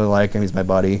I really like him. He's my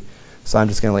buddy, so I'm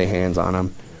just going to lay hands on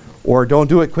him. Or don't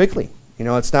do it quickly.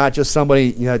 It's not just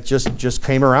somebody just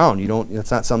came around.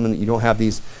 It's not something that you don't have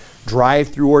these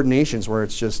drive-through ordinations where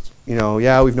it's just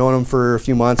yeah, we've known him for a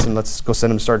few months and let's go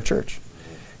send him to start a church.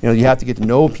 You have to get to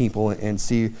know people and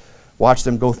watch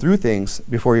them go through things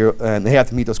before and they have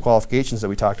to meet those qualifications that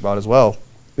we talked about as well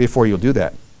before you'll do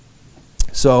that.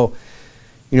 So,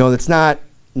 it's not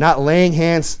lay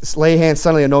hands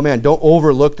suddenly on no man. Don't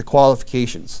overlook the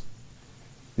qualifications.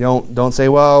 Don't say,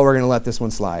 well, we're going to let this one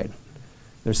slide.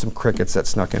 There's some crickets that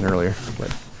snuck in earlier,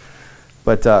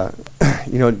 but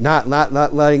not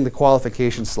letting the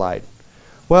qualifications slide.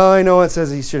 Well, I know it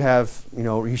says he should have,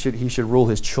 he should rule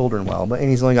his children well, and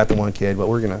he's only got the one kid, but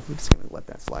we're just going to let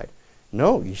that slide.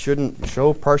 No, you shouldn't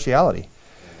show partiality.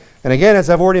 And again, as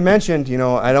I've already mentioned,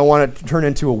 I don't want it to turn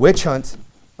into a witch hunt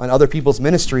on other people's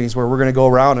ministries where we're going to go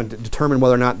around and determine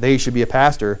whether or not they should be a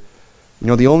pastor.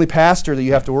 The only pastor that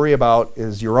you have to worry about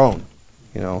is your own.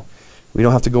 We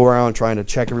don't have to go around trying to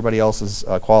check everybody else's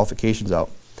qualifications out.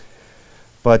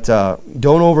 But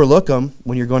don't overlook them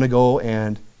when you're going to go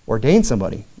and ordain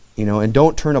somebody, and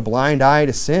don't turn a blind eye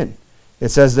to sin. It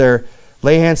says there,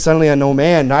 lay hands suddenly on no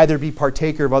man, neither be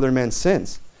partaker of other men's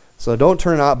sins. So don't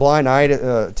turn a blind eye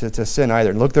to sin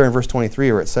either. And look there in verse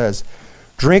 23 where it says,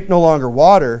 drink no longer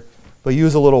water, but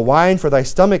use a little wine for thy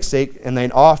stomach's sake and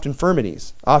thine oft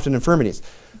infirmities.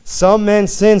 Some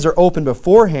men's sins are open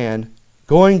beforehand,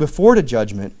 going before to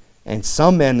judgment, and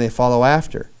some men they follow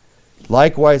after.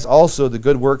 Likewise also the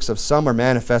good works of some are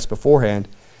manifest beforehand,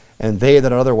 and they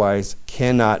that are otherwise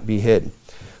cannot be hid.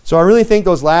 So I really think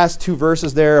those last two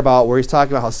verses there about where he's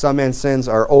talking about how some men's sins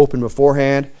are open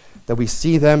beforehand, that we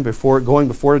see them going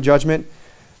before the judgment,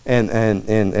 and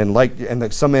that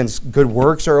some men's good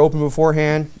works are open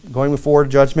beforehand, going before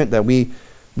judgment, that we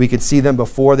could see them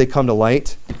before they come to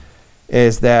light,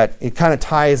 is that it kind of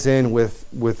ties in with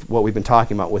what we've been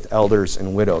talking about with elders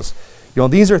and widows.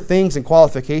 These are things and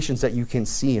qualifications that you can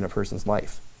see in a person's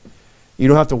life. You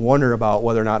don't have to wonder about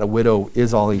whether or not a widow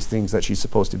is all these things that she's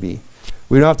supposed to be.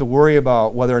 We don't have to worry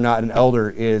about whether or not an elder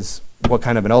is what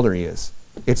kind of an elder he is.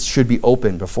 It should be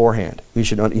open beforehand.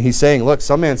 He's saying, look,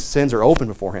 some men's sins are open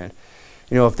beforehand.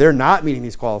 If they're not meeting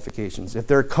these qualifications, if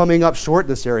they're coming up short in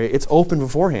this area, it's open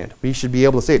beforehand. We should be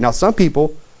able to say it. Now, some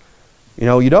people,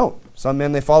 you don't. Some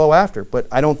men they follow after. But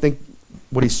I don't think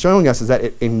what he's showing us is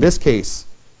that in this case,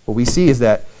 what we see is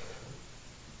that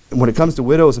when it comes to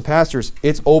widows and pastors,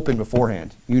 it's open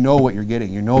beforehand. You know what you're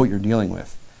getting. You know what you're dealing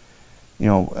with.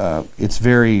 It's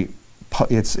very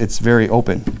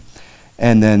open.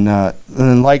 And then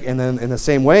in the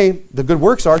same way, the good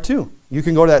works are too. You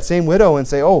can go to that same widow and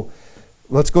say, oh,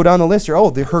 let's go down the list here.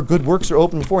 Oh, her good works are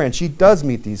open beforehand. She does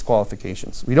meet these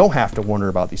qualifications. We don't have to wonder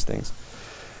about these things.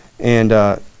 And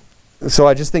so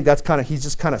I just think that's he's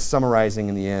just kind of summarizing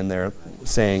in the end there,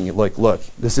 saying, like, look,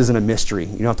 this isn't a mystery.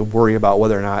 You don't have to worry about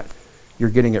whether or not you're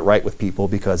getting it right with people,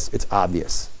 because it's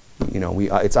obvious. You know,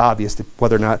 it's obvious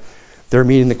whether or not they're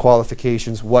meeting the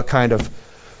qualifications, what kind of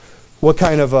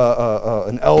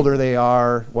an elder they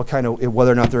are,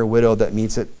 whether or not they're a widow that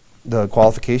meets the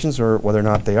qualifications, or whether or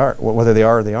not they are, whether they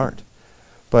are or they aren't.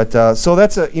 But so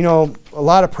that's a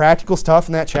lot of practical stuff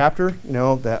in that chapter,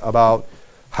 about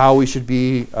how we should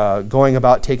be going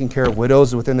about taking care of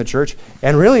widows within the church,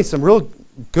 and really some real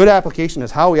good application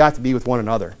is how we ought to be with one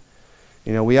another.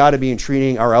 We ought to be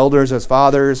treating our elders as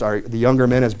fathers, the younger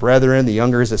men as brethren, the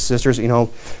youngers as sisters.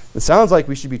 It sounds like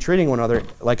we should be treating one another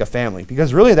like a family,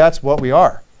 because really that's what we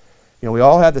are. We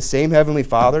all have the same Heavenly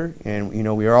Father, and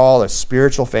we are all a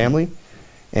spiritual family,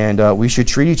 and we should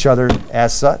treat each other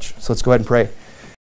as such. So let's go ahead and pray.